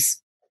these groups?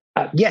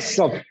 Yes.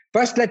 So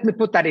first, let me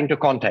put that into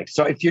context.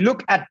 So if you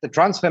look at the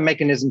transfer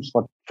mechanisms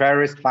for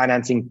terrorist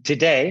financing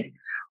today,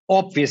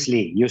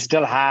 obviously you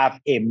still have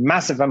a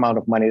massive amount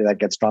of money that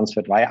gets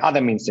transferred via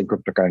other means than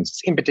cryptocurrencies,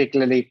 in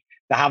particularly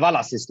the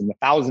Hawala system,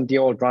 a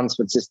 1,000-year-old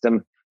transfer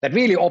system that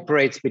really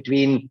operates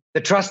between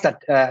the trust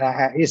that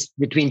is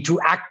between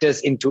two actors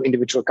into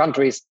individual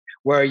countries,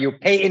 where you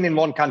pay in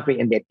one country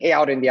and they pay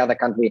out in the other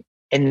country,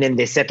 and then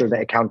they settle the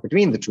account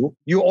between the two.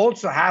 You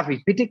also have,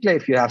 particularly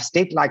if you have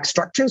state-like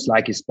structures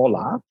like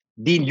Hezbollah,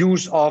 the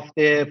use of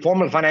the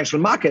formal financial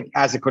market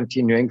as a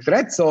continuing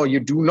threat. So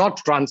you do not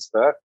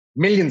transfer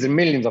millions and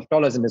millions of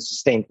dollars in a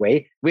sustained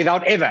way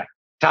without ever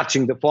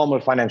touching the formal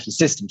financial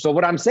system. So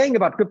what I'm saying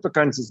about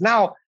cryptocurrencies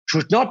now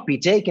should not be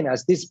taken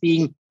as this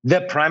being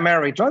the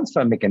primary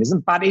transfer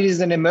mechanism, but it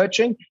is an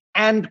emerging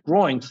and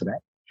growing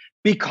threat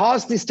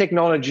because this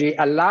technology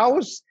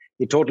allows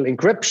the total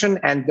encryption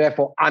and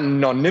therefore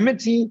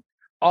anonymity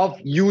of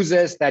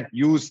users that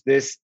use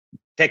this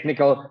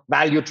technical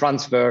value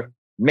transfer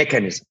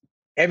mechanism.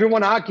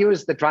 Everyone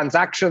argues the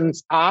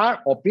transactions are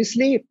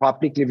obviously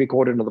publicly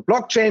recorded on the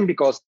blockchain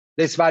because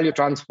this value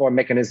transfer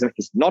mechanism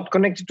is not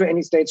connected to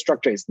any state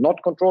structure, is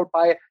not controlled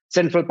by a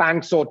central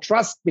bank. So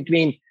trust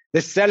between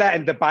the seller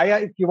and the buyer,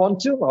 if you want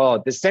to,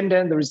 or the sender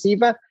and the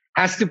receiver,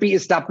 has to be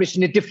established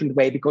in a different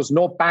way because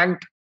no bank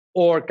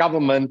or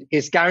government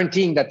is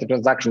guaranteeing that the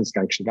transaction is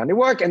actually going to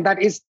work. And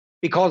that is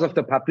because of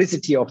the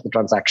publicity of the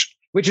transaction,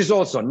 which is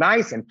also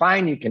nice and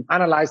fine. You can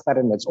analyze that,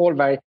 and that's all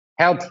very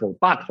helpful.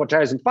 But for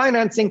terrorism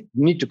financing,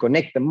 you need to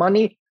connect the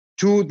money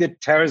to the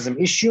terrorism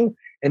issue.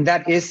 And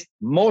that is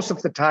most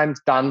of the times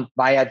done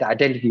via the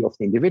identity of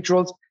the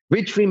individuals,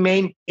 which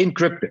remain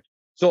encrypted.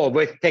 So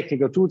with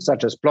technical tools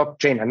such as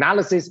blockchain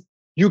analysis,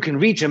 you can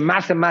reach a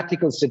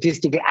mathematical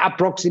statistical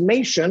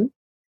approximation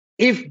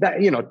if that,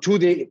 to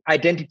the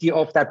identity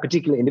of that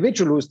particular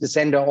individual who's the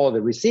sender or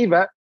the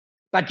receiver,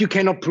 but you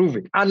cannot prove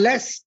it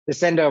unless the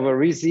sender or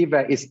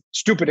receiver is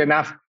stupid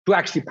enough to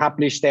actually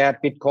publish their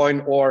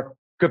Bitcoin or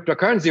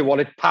cryptocurrency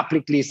wallet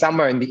publicly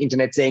somewhere in the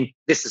internet saying,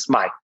 this is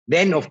mine.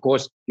 Then, of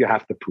course, you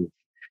have the proof.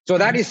 So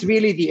that is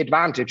really the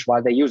advantage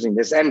while they're using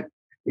this. And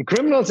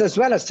criminals as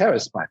well as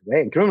terrorists, by the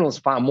way, and criminals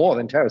far more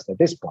than terrorists at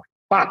this point.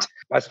 But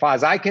as far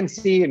as I can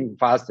see, and as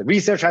far as the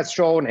research has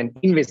shown and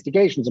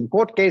investigations and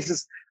court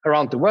cases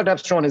around the world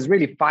have shown, is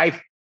really 5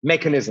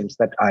 mechanisms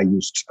that are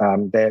used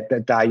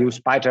that are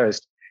used by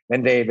terrorists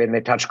when they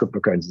touch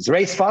cryptocurrencies.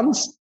 Raise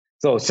funds.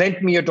 So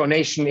send me a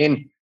donation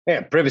in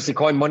privacy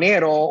coin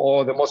Monero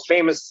or the most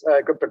famous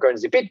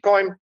cryptocurrency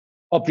Bitcoin.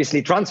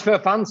 Obviously, transfer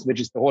funds, which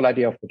is the whole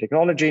idea of the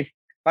technology,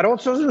 but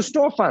also to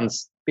store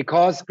funds,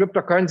 because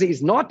cryptocurrency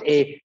is not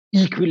a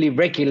equally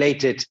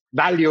regulated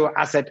value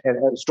asset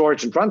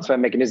storage and transfer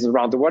mechanism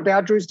around the world. There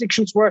are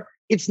jurisdictions where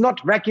it's not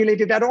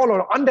regulated at all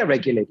or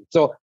under-regulated.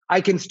 So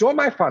I can store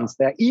my funds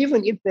there,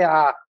 even if they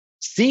are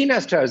seen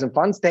as terrorism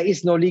funds. There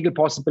is no legal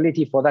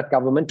possibility for that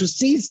government to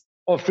seize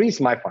or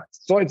freeze my funds.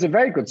 So it's a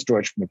very good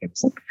storage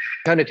mechanism.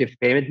 Alternative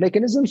payment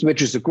mechanisms,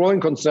 which is a growing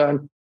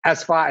concern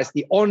as far as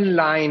the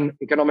online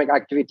economic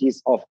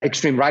activities of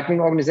extreme right-wing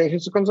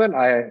organizations are concerned.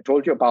 I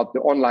told you about the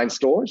online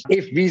stores.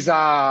 If Visa,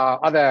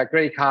 other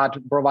credit card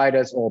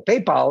providers, or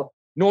PayPal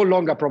no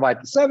longer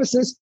provide the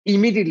services,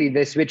 immediately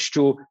they switch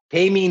to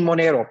pay me in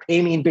Monero,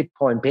 pay me in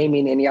Bitcoin, pay me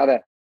in any other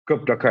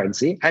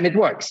cryptocurrency, and it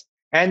works.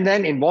 And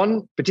then in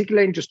one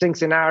particular interesting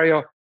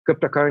scenario,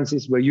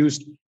 cryptocurrencies were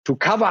used to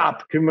cover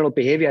up criminal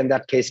behavior, in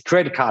that case,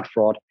 credit card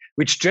fraud,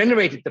 which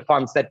generated the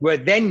funds that were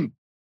then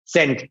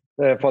sent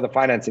for the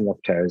financing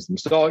of terrorism.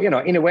 So,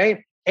 in a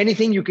way,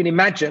 anything you can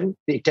imagine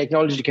the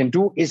technology can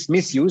do is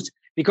misused,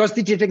 because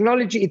the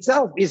technology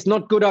itself is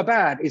not good or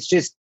bad. It's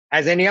just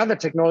as any other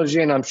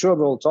technology, and I'm sure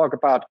we'll talk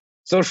about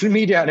social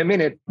media in a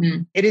minute.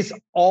 It is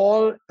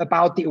all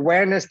about the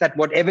awareness that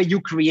whatever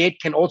you create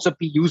can also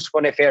be used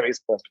for nefarious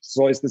purposes.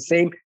 So it's the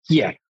same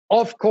here.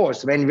 Of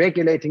course, when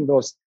regulating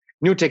those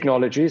new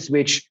technologies,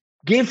 which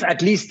give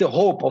at least the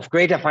hope of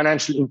greater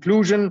financial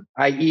inclusion,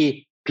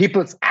 i.e.,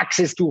 people's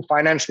access to a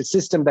financial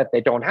system that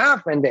they don't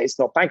have when there is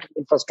no banking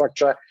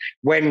infrastructure,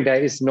 when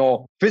there is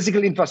no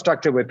physical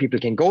infrastructure where people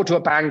can go to a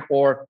bank,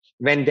 or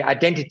when the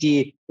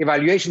identity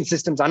evaluation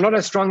systems are not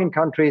as strong in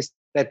countries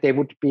that they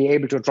would be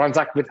able to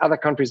transact with other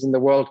countries in the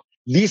world.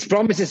 These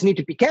promises need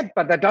to be kept,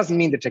 but that doesn't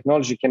mean the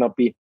technology cannot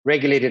be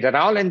regulated at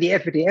all. And the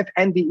FATF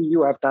and the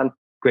EU have done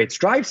great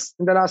strides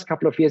in the last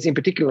couple of years. In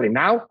particular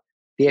now,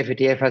 the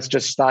FATF has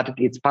just started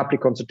its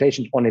public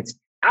consultation on its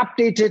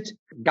updated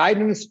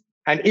guidance.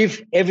 And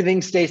if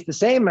everything stays the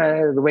same,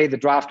 the way the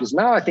draft is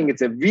now, I think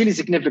it's a really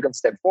significant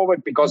step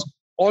forward, because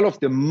all of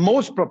the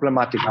most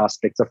problematic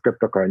aspects of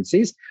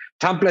cryptocurrencies,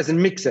 tumblers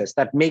and mixers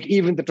that make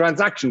even the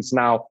transactions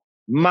now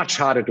much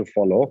harder to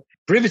follow,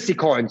 privacy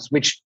coins,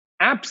 which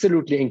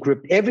absolutely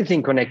encrypt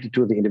everything connected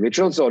to the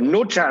individual, so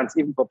no chance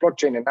even for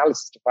blockchain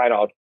analysis to find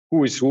out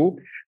who is who,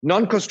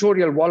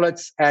 non-custodial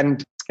wallets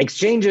and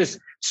exchanges,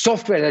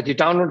 software that you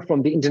download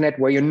from the internet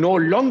where you no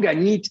longer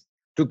need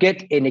to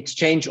get an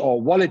exchange or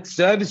wallet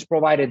service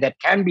provider that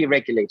can be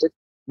regulated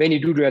when you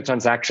do your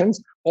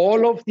transactions.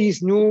 All of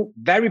these new,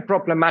 very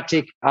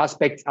problematic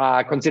aspects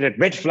are considered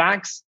red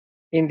flags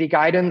in the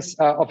guidance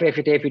of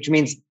FATF, which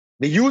means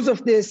the use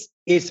of this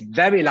is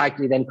very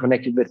likely then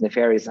connected with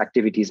nefarious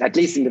activities, at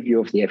least in the view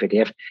of the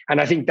FATF.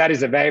 And I think that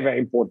is a very, very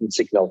important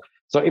signal.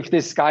 So if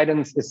this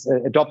guidance is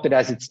adopted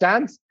as it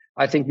stands,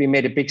 I think we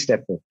made a big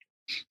step forward.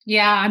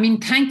 Yeah, I mean,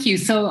 thank you.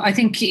 So I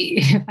think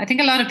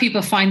a lot of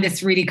people find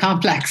this really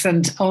complex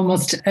and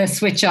almost a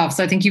switch off.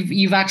 So I think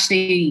you've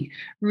actually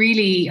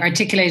really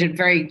articulated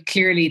very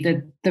clearly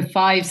the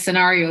 5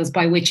 scenarios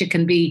by which it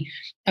can be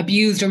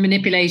abused or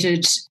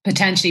manipulated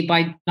potentially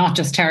by not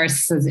just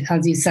terrorists,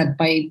 as you said,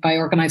 by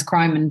organized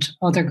crime and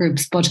other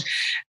groups, but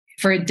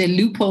for the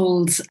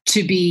loopholes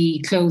to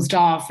be closed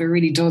off, it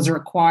really does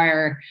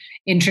require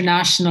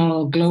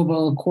international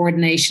global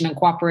coordination and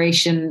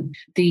cooperation.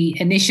 The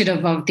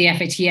initiative of the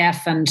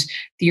FATF and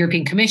the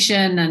European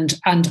Commission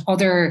and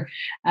other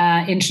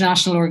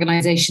international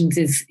organizations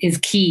is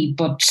key,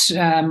 but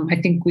I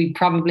think we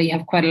probably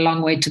have quite a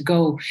long way to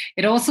go.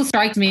 It also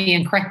strikes me,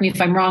 and correct me if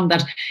I'm wrong,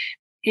 that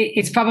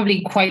it's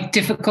probably quite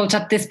difficult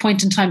at this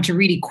point in time to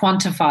really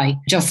quantify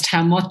just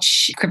how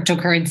much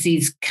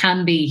cryptocurrencies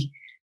can be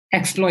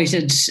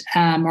exploited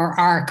or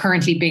are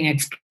currently being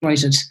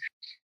exploited.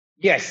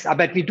 Yes,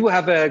 but we do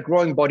have a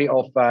growing body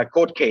of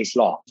court case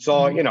law.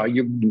 So,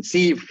 you can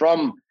see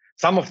from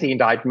some of the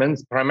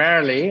indictments,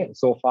 primarily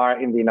so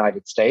far in the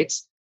United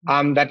States,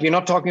 that we're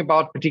not talking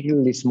about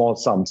particularly small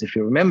sums. If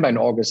you remember, in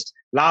August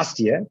last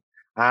year,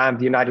 the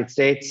United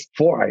States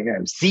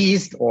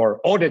seized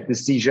or ordered the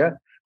seizure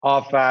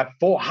of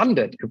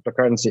 400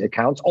 cryptocurrency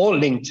accounts, all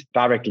linked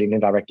directly and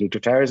indirectly to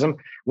terrorism,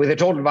 with a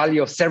total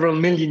value of several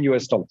million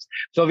US dollars.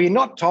 So we're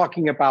not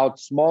talking about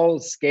small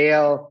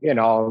scale,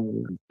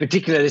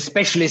 particularly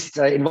specialist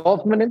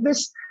involvement in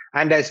this.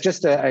 And there's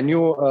just a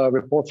new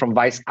report from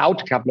Vice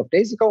out a couple of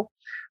days ago,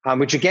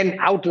 which again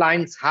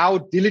outlines how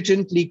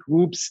diligently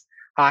groups,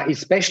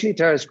 especially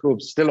terrorist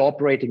groups still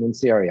operating in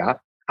Syria,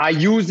 are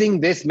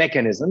using this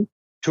mechanism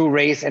to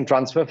raise and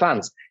transfer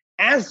funds,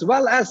 as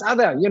well as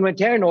other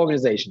humanitarian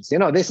organizations.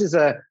 This is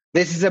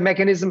a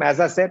mechanism, as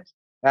I said,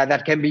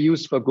 that can be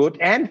used for good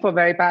and for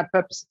very bad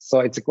purposes. So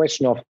it's a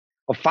question of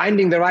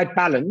finding the right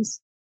balance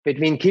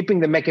between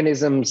keeping the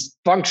mechanism's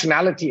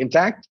functionality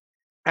intact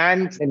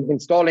and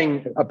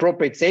installing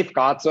appropriate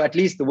safeguards, so at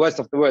least the worst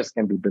of the worst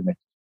can be prevented.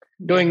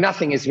 Doing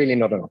nothing is really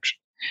not an option.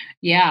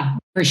 Yeah,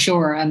 for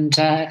sure. And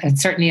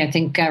certainly I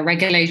think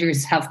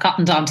regulators have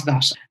cottoned on to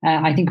that.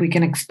 I think we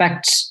can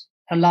expect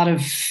a lot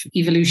of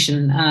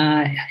evolution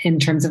in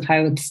terms of how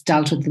it's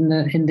dealt with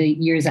in the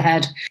years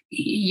ahead.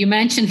 You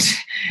mentioned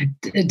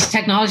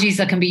technologies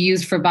that can be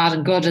used for bad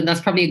and good, and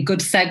that's probably a good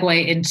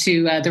segue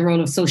into the role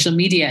of social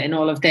media in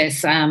all of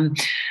this.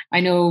 I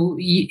know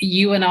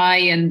you and I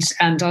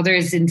and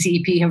others in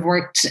CEP have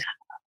worked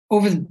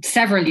over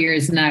several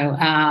years now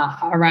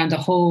around the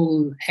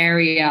whole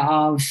area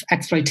of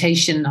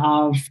exploitation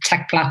of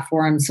tech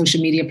platforms,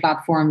 social media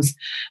platforms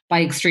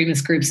by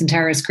extremist groups and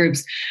terrorist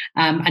groups.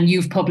 And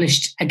you've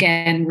published,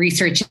 again,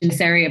 research in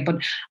this area. But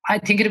I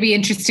think it'd be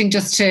interesting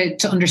just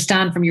to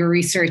understand from your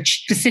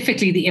research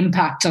specifically the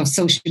impact of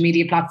social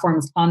media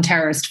platforms on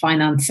terrorist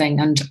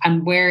financing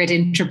and where it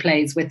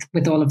interplays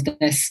with all of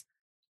this.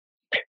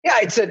 Yeah,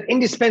 it's an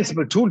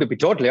indispensable tool, to be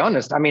totally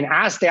honest. I mean,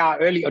 as they are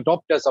early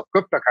adopters of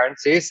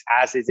cryptocurrencies,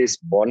 as it is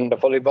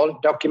wonderfully well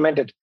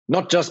documented,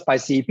 not just by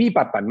CEP,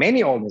 but by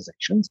many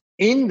organizations,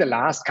 in the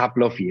last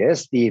couple of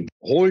years, the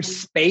whole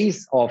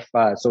space of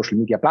social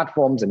media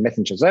platforms and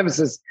messenger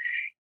services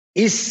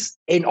is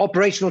an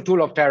operational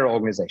tool of terror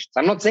organizations.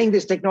 I'm not saying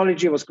this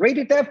technology was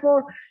created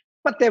therefore,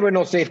 but there were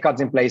no safeguards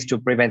in place to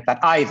prevent that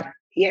either.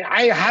 Yeah,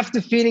 I have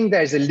the feeling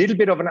there's a little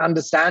bit of an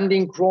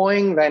understanding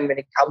growing when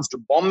it comes to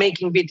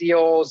bomb-making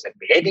videos and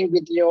beheading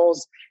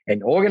videos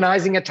and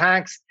organizing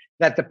attacks,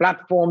 that the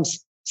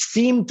platforms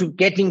seem to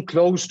getting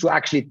close to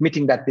actually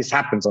admitting that this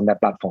happens on their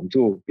platform,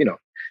 to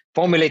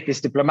formulate this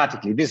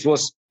diplomatically. This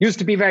used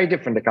to be very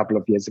different a couple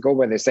of years ago,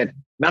 where they said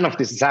none of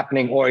this is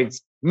happening or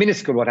it's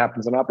minuscule what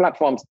happens on our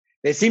platforms.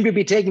 They seem to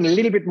be taking a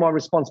little bit more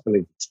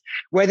responsibilities.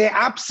 Where they're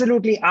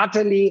absolutely,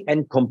 utterly,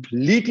 and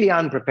completely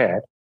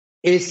unprepared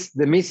is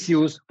the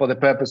misuse for the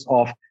purpose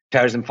of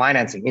terrorism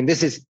financing. And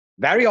this is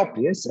very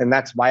obvious, and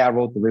that's why I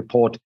wrote the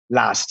report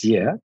last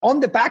year,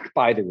 on the back,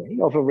 by the way,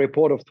 of a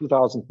report of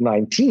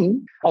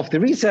 2019 of the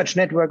research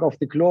network of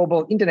the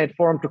Global Internet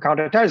Forum to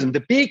Counter Terrorism, the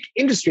big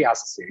industry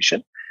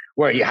association,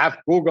 where you have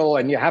Google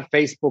and you have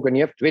Facebook and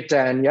you have Twitter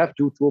and you have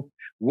YouTube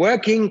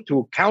working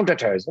to counter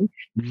terrorism.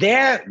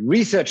 Their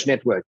research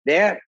network,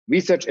 their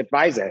research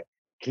advisor,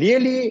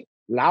 clearly,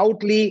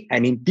 loudly,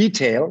 and in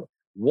detail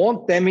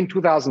warned them in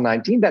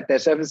 2019 that their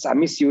services are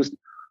misused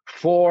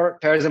for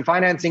terrorism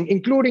financing,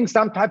 including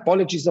some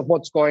typologies of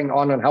what's going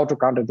on and how to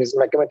counter these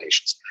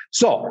recommendations.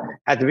 So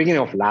at the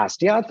beginning of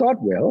last year, I thought,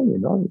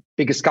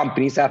 biggest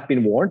companies have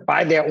been warned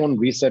by their own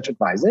research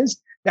advisors.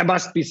 There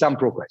must be some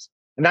progress.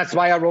 And that's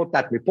why I wrote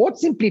that report,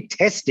 simply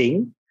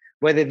testing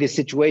whether the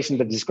situation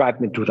that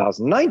described in the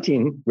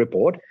 2019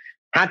 report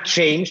had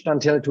changed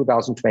until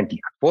 2020.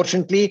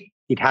 Unfortunately,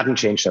 it hadn't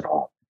changed at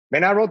all.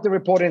 When I wrote the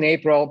report in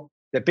April,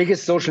 the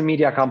biggest social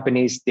media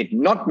companies did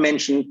not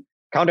mention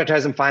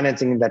counterterrorism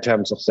financing in their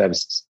terms of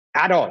services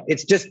at all.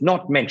 It's just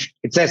not mentioned.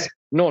 It says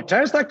no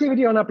terrorist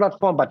activity on our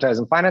platform, but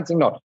terrorism financing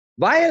not.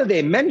 While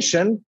they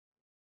mention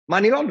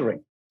money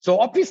laundering. So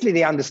obviously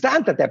they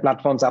understand that their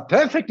platforms are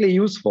perfectly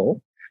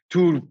useful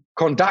to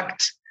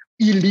conduct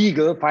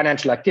illegal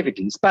financial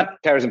activities. But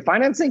terrorism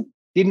financing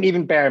didn't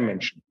even bear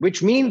mention,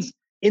 which means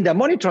in the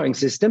monitoring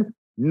system,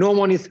 no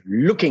one is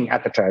looking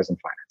at the terrorism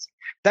financing.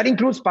 That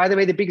includes, by the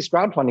way, the biggest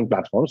crowdfunding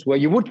platforms, where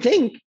you would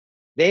think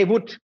they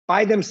would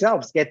by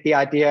themselves get the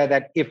idea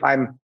that if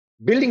I'm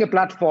building a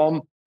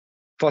platform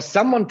for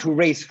someone to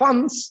raise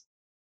funds,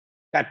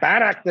 that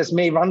bad actors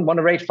may want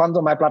to raise funds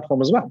on my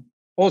platform as well.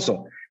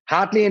 Also,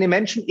 hardly any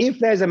mention. If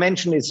there's a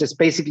mention, it's just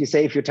basically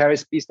say, if you're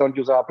terrorist, please don't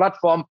use our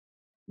platform.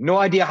 No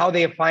idea how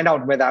they find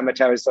out whether I'm a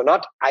terrorist or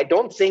not. I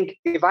don't think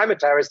if I'm a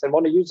terrorist and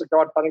want to use a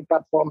crowdfunding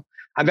platform,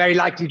 I'm very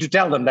likely to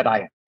tell them that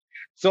I am.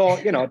 So,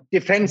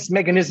 defense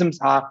mechanisms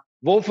are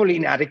woefully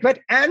inadequate.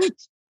 And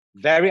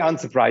very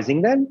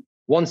unsurprising then,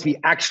 once we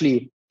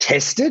actually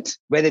tested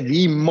whether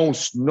the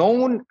most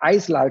known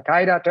ISIL,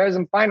 Al-Qaeda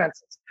terrorism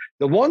finances,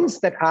 the ones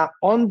that are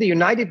on the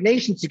United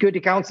Nations Security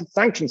Council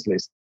sanctions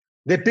list,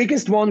 the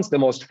biggest ones, the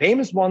most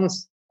famous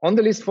ones on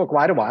the list for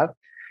quite a while,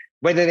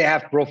 whether they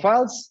have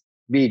profiles,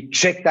 we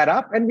checked that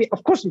up, and we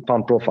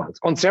found profiles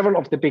on several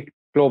of the big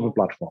global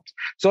platforms.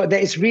 So there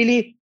is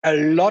really a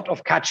lot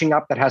of catching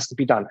up that has to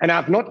be done. And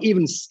I've not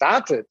even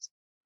started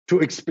to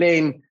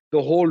explain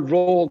the whole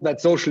role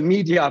that social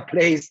media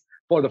plays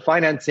for the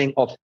financing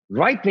of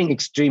right-wing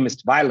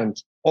extremist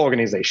violent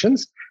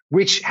organizations,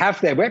 which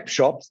have their web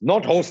shops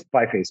not hosted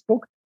by Facebook,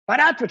 but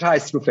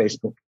advertised through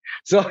Facebook.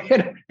 So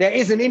there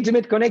is an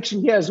intimate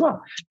connection here as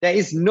well. There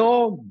is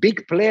no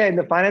big player in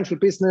the financial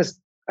business,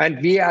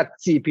 and we at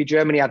CEP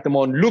Germany at the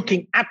moment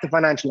looking at the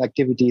financial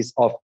activities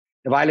of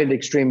the violent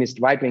extremist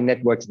right-wing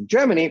networks in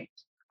Germany.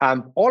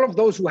 All of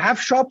those who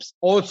have shops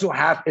also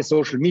have a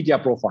social media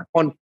profile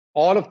on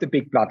all of the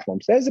big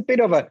platforms. There's a bit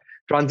of a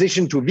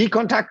transition to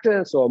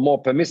vKontakte, so a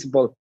more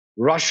permissible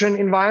Russian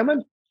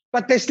environment,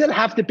 but they still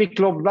have the big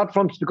global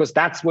platforms because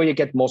that's where you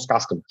get most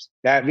customers.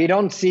 We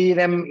don't see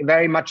them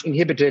very much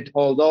inhibited,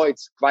 although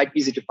it's quite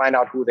easy to find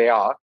out who they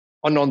are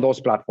on those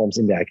platforms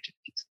in their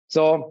activities.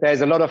 So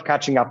there's a lot of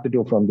catching up to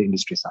do from the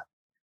industry side.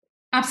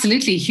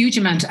 Absolutely, huge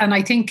amount. And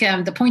I think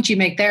the point you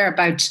make there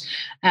about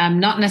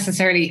not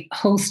necessarily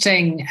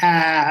hosting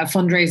a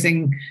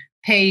fundraising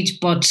page,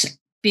 but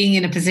being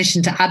in a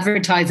position to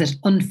advertise it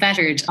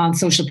unfettered on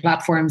social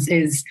platforms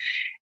is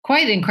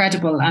quite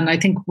incredible, and I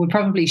think will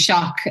probably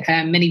shock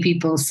many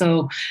people.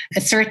 So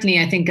certainly,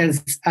 I think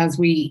as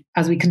we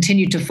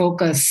continue to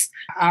focus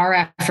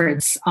our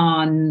efforts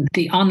on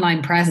the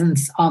online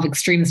presence of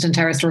extremist and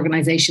terrorist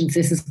organizations,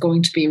 this is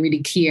going to be a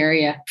really key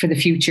area for the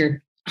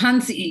future.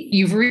 Hans,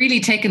 you've really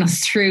taken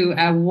us through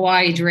a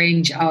wide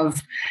range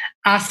of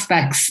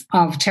aspects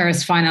of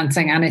terrorist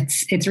financing, and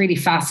it's really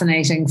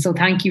fascinating. So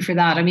thank you for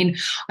that. I mean,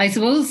 I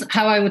suppose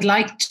how I would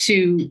like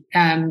to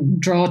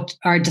draw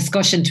our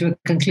discussion to a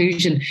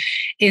conclusion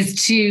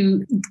is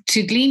to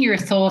glean your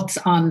thoughts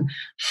on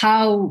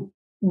how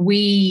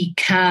we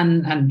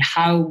can and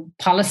how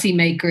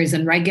policymakers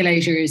and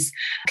regulators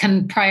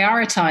can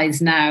prioritize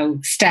now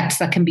steps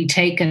that can be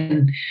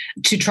taken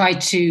to try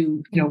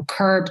to,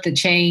 curb the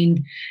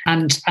chain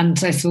and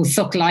I suppose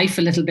suck life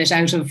a little bit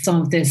out of some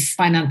of this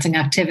financing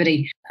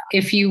activity.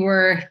 If you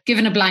were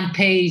given a blank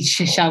page,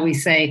 shall we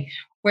say,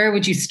 where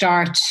would you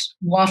start?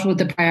 What would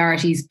the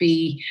priorities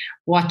be?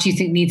 What do you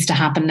think needs to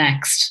happen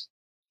next?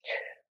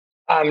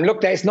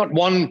 Look, there is not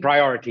one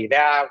priority.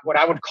 There are what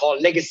I would call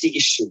legacy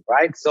issues,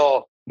 right?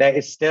 So there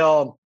is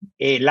still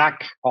a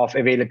lack of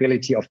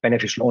availability of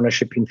beneficial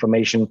ownership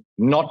information,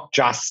 not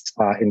just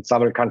in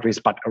several countries,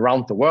 but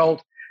around the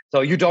world.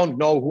 So you don't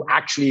know who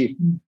actually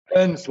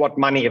earns what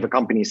money if a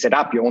company is set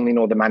up. You only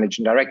know the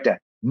managing director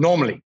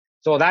normally.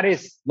 So that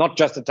is not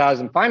just a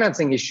terrorism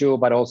financing issue,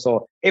 but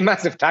also a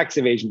massive tax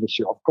evasion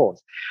issue, of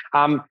course.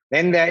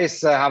 Then there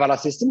is Hawala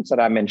systems that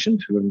I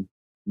mentioned,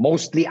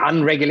 mostly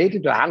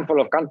unregulated. A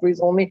handful of countries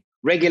only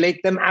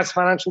regulate them as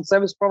financial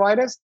service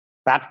providers.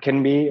 That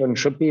can be and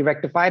should be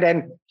rectified.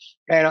 And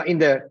in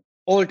the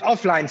old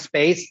offline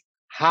space,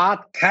 hard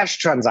cash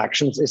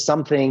transactions is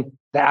something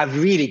that I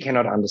really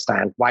cannot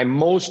understand why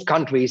most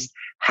countries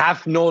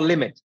have no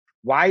limit.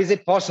 Why is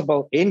it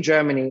possible in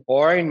Germany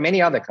or in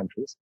many other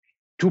countries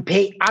to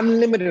pay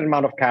unlimited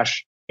amount of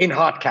cash in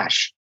hard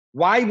cash?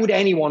 Why would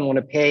anyone want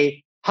to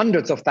pay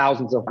hundreds of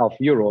thousands of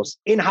euros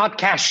in hard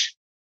cash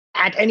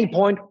at any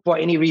point for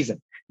any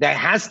reason? There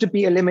has to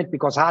be a limit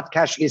because hard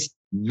cash is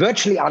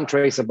virtually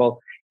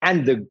untraceable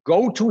and the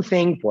go-to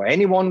thing for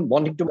anyone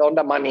wanting to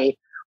launder money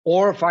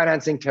or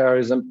financing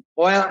terrorism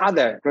or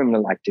other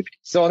criminal activities.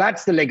 So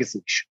that's the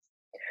legacy issue.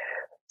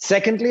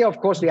 Secondly, of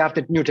course, we have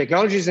the new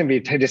technologies, and we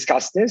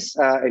discussed this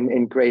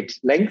in great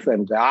length,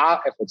 and there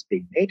are efforts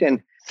being made.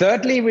 And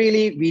thirdly,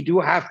 really, we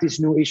do have this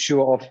new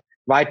issue of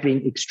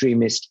right-wing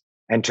extremist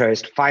and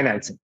terrorist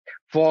financing.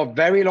 For a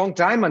very long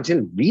time,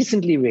 until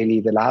recently, really,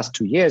 the last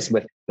 2 years,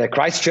 with the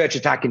Christchurch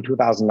attack in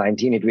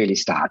 2019, it really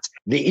starts.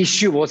 The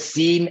issue was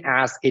seen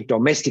as a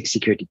domestic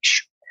security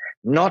issue,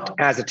 not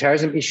as a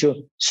terrorism issue,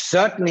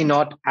 certainly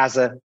not as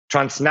a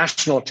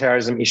transnational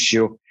terrorism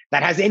issue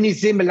that has any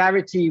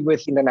similarity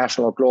with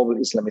international or global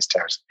Islamist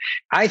terrorism.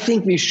 I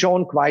think we've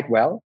shown quite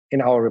well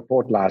in our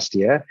report last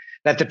year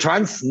that the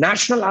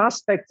transnational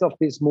aspects of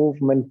this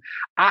movement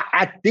are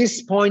at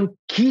this point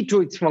key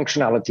to its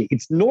functionality.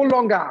 It's no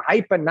longer a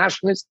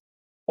hyper-nationalist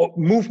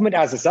movement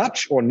as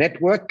such, or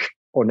network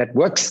or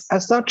networks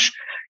as such.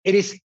 It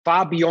is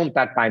far beyond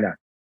that by now.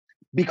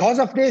 Because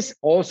of this,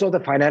 also the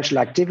financial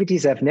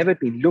activities have never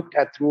been looked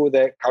at through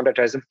the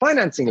counterterrorism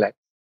financing lens,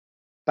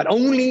 but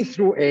only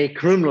through a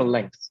criminal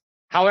lens.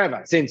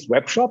 However, since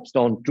web shops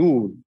don't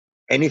do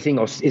anything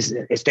or is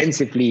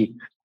ostensibly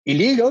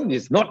illegal,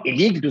 it's not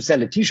illegal to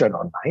sell a t-shirt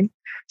online.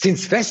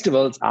 Since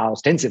festivals are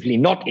ostensibly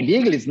not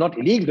illegal, it's not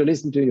illegal to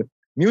listen to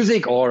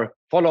music or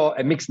follow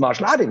a mixed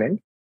martial art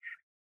event.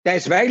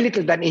 There's very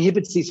little that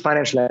inhibits these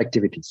financial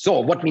activities.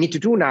 So what we need to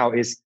do now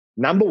is,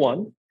 number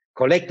one,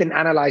 collect and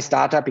analyze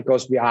data,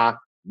 because we are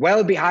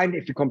well behind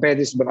if you compare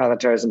this with other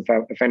terrorism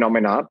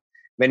phenomena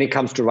when it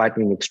comes to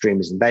right-wing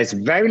extremism. There is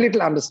very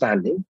little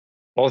understanding,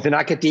 both in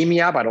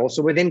academia, but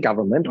also within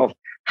government, of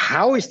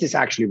how is this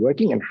actually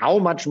working and how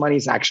much money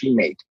is actually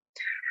made.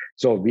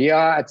 So we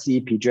are at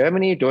CEP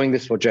Germany doing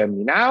this for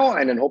Germany now,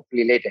 and then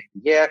hopefully later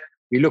in the year,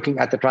 we're looking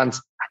at the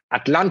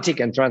transatlantic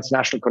and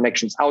transnational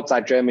connections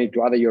outside Germany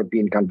to other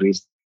European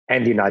countries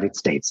and the United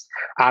States.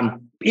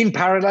 In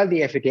parallel,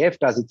 the FATF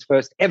does its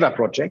first ever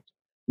project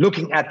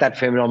looking at that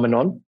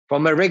phenomenon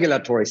from a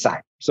regulatory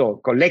side. So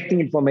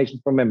collecting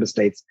information from member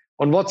states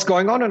on what's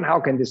going on and how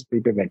can this be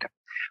prevented.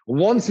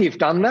 Once we've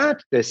done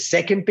that, the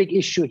second big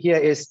issue here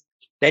is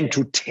then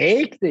to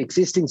take the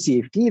existing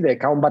CFT, the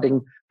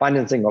combating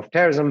financing of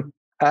terrorism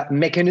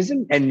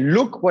mechanism, and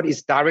look what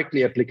is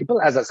directly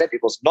applicable. As I said,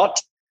 it was not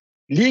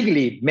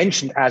legally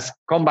mentioned as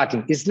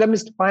combating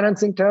Islamist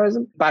financing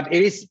terrorism, but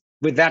it is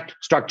with that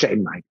structure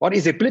in mind. What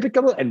is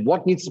applicable and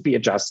what needs to be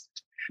adjusted?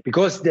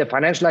 Because the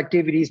financial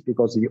activities,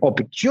 because the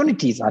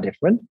opportunities are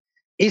different,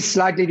 is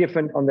slightly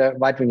different on the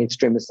right-wing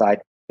extremist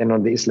side than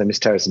on the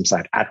Islamist terrorism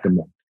side at the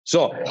moment.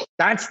 So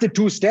that's the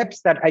two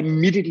steps that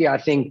immediately, I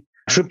think,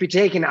 should be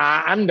taken,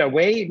 are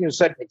underway to a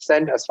certain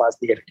extent as far as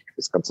the FATF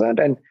is concerned.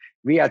 And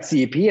we at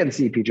CEP and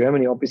CEP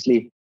Germany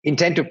obviously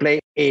intend to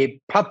play a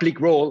public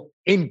role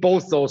in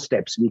both those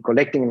steps. We're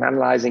collecting and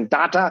analyzing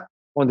data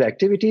on the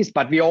activities,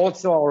 but we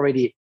also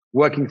already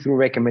working through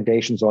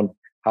recommendations on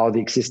how the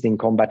existing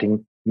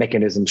combating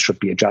mechanisms should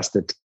be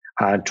adjusted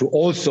to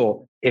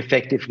also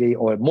effectively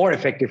or more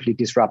effectively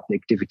disrupt the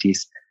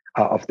activities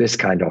of this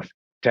kind of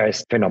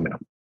terrorist phenomenon.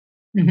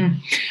 Mm-hmm.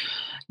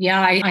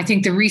 Yeah, I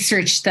think the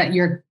research that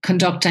you're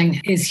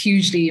conducting is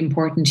hugely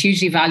important,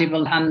 hugely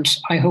valuable, and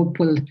I hope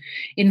will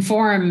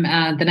inform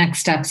the next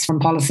steps from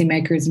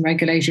policymakers and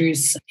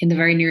regulators in the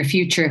very near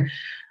future.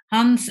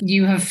 Hans,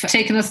 you have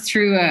taken us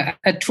through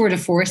a tour de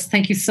force.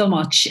 Thank you so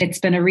much. It's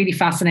been a really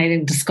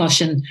fascinating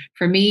discussion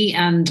for me,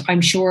 and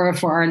I'm sure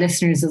for our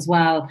listeners as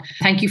well.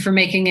 Thank you for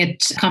making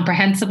it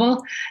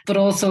comprehensible, but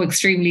also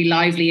extremely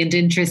lively and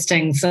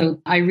interesting.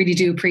 So I really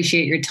do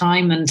appreciate your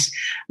time and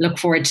look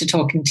forward to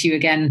talking to you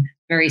again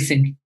very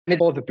soon. It's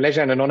both a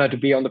pleasure and an honor to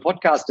be on the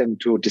podcast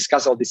and to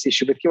discuss all this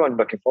issue with you. I'm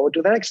looking forward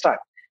to the next time.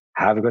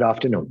 Have a good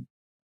afternoon.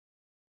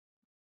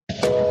 We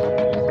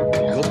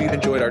hope you've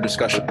enjoyed our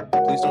discussion.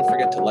 Please don't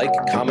forget to like,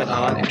 comment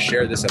on, and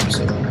share this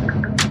episode.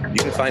 You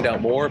can find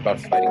out more about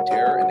fighting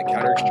terror and the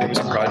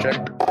Counter-Extremism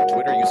Project on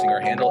Twitter using our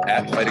handle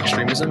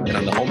 @FightExtremism and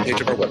on the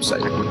homepage of our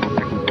website.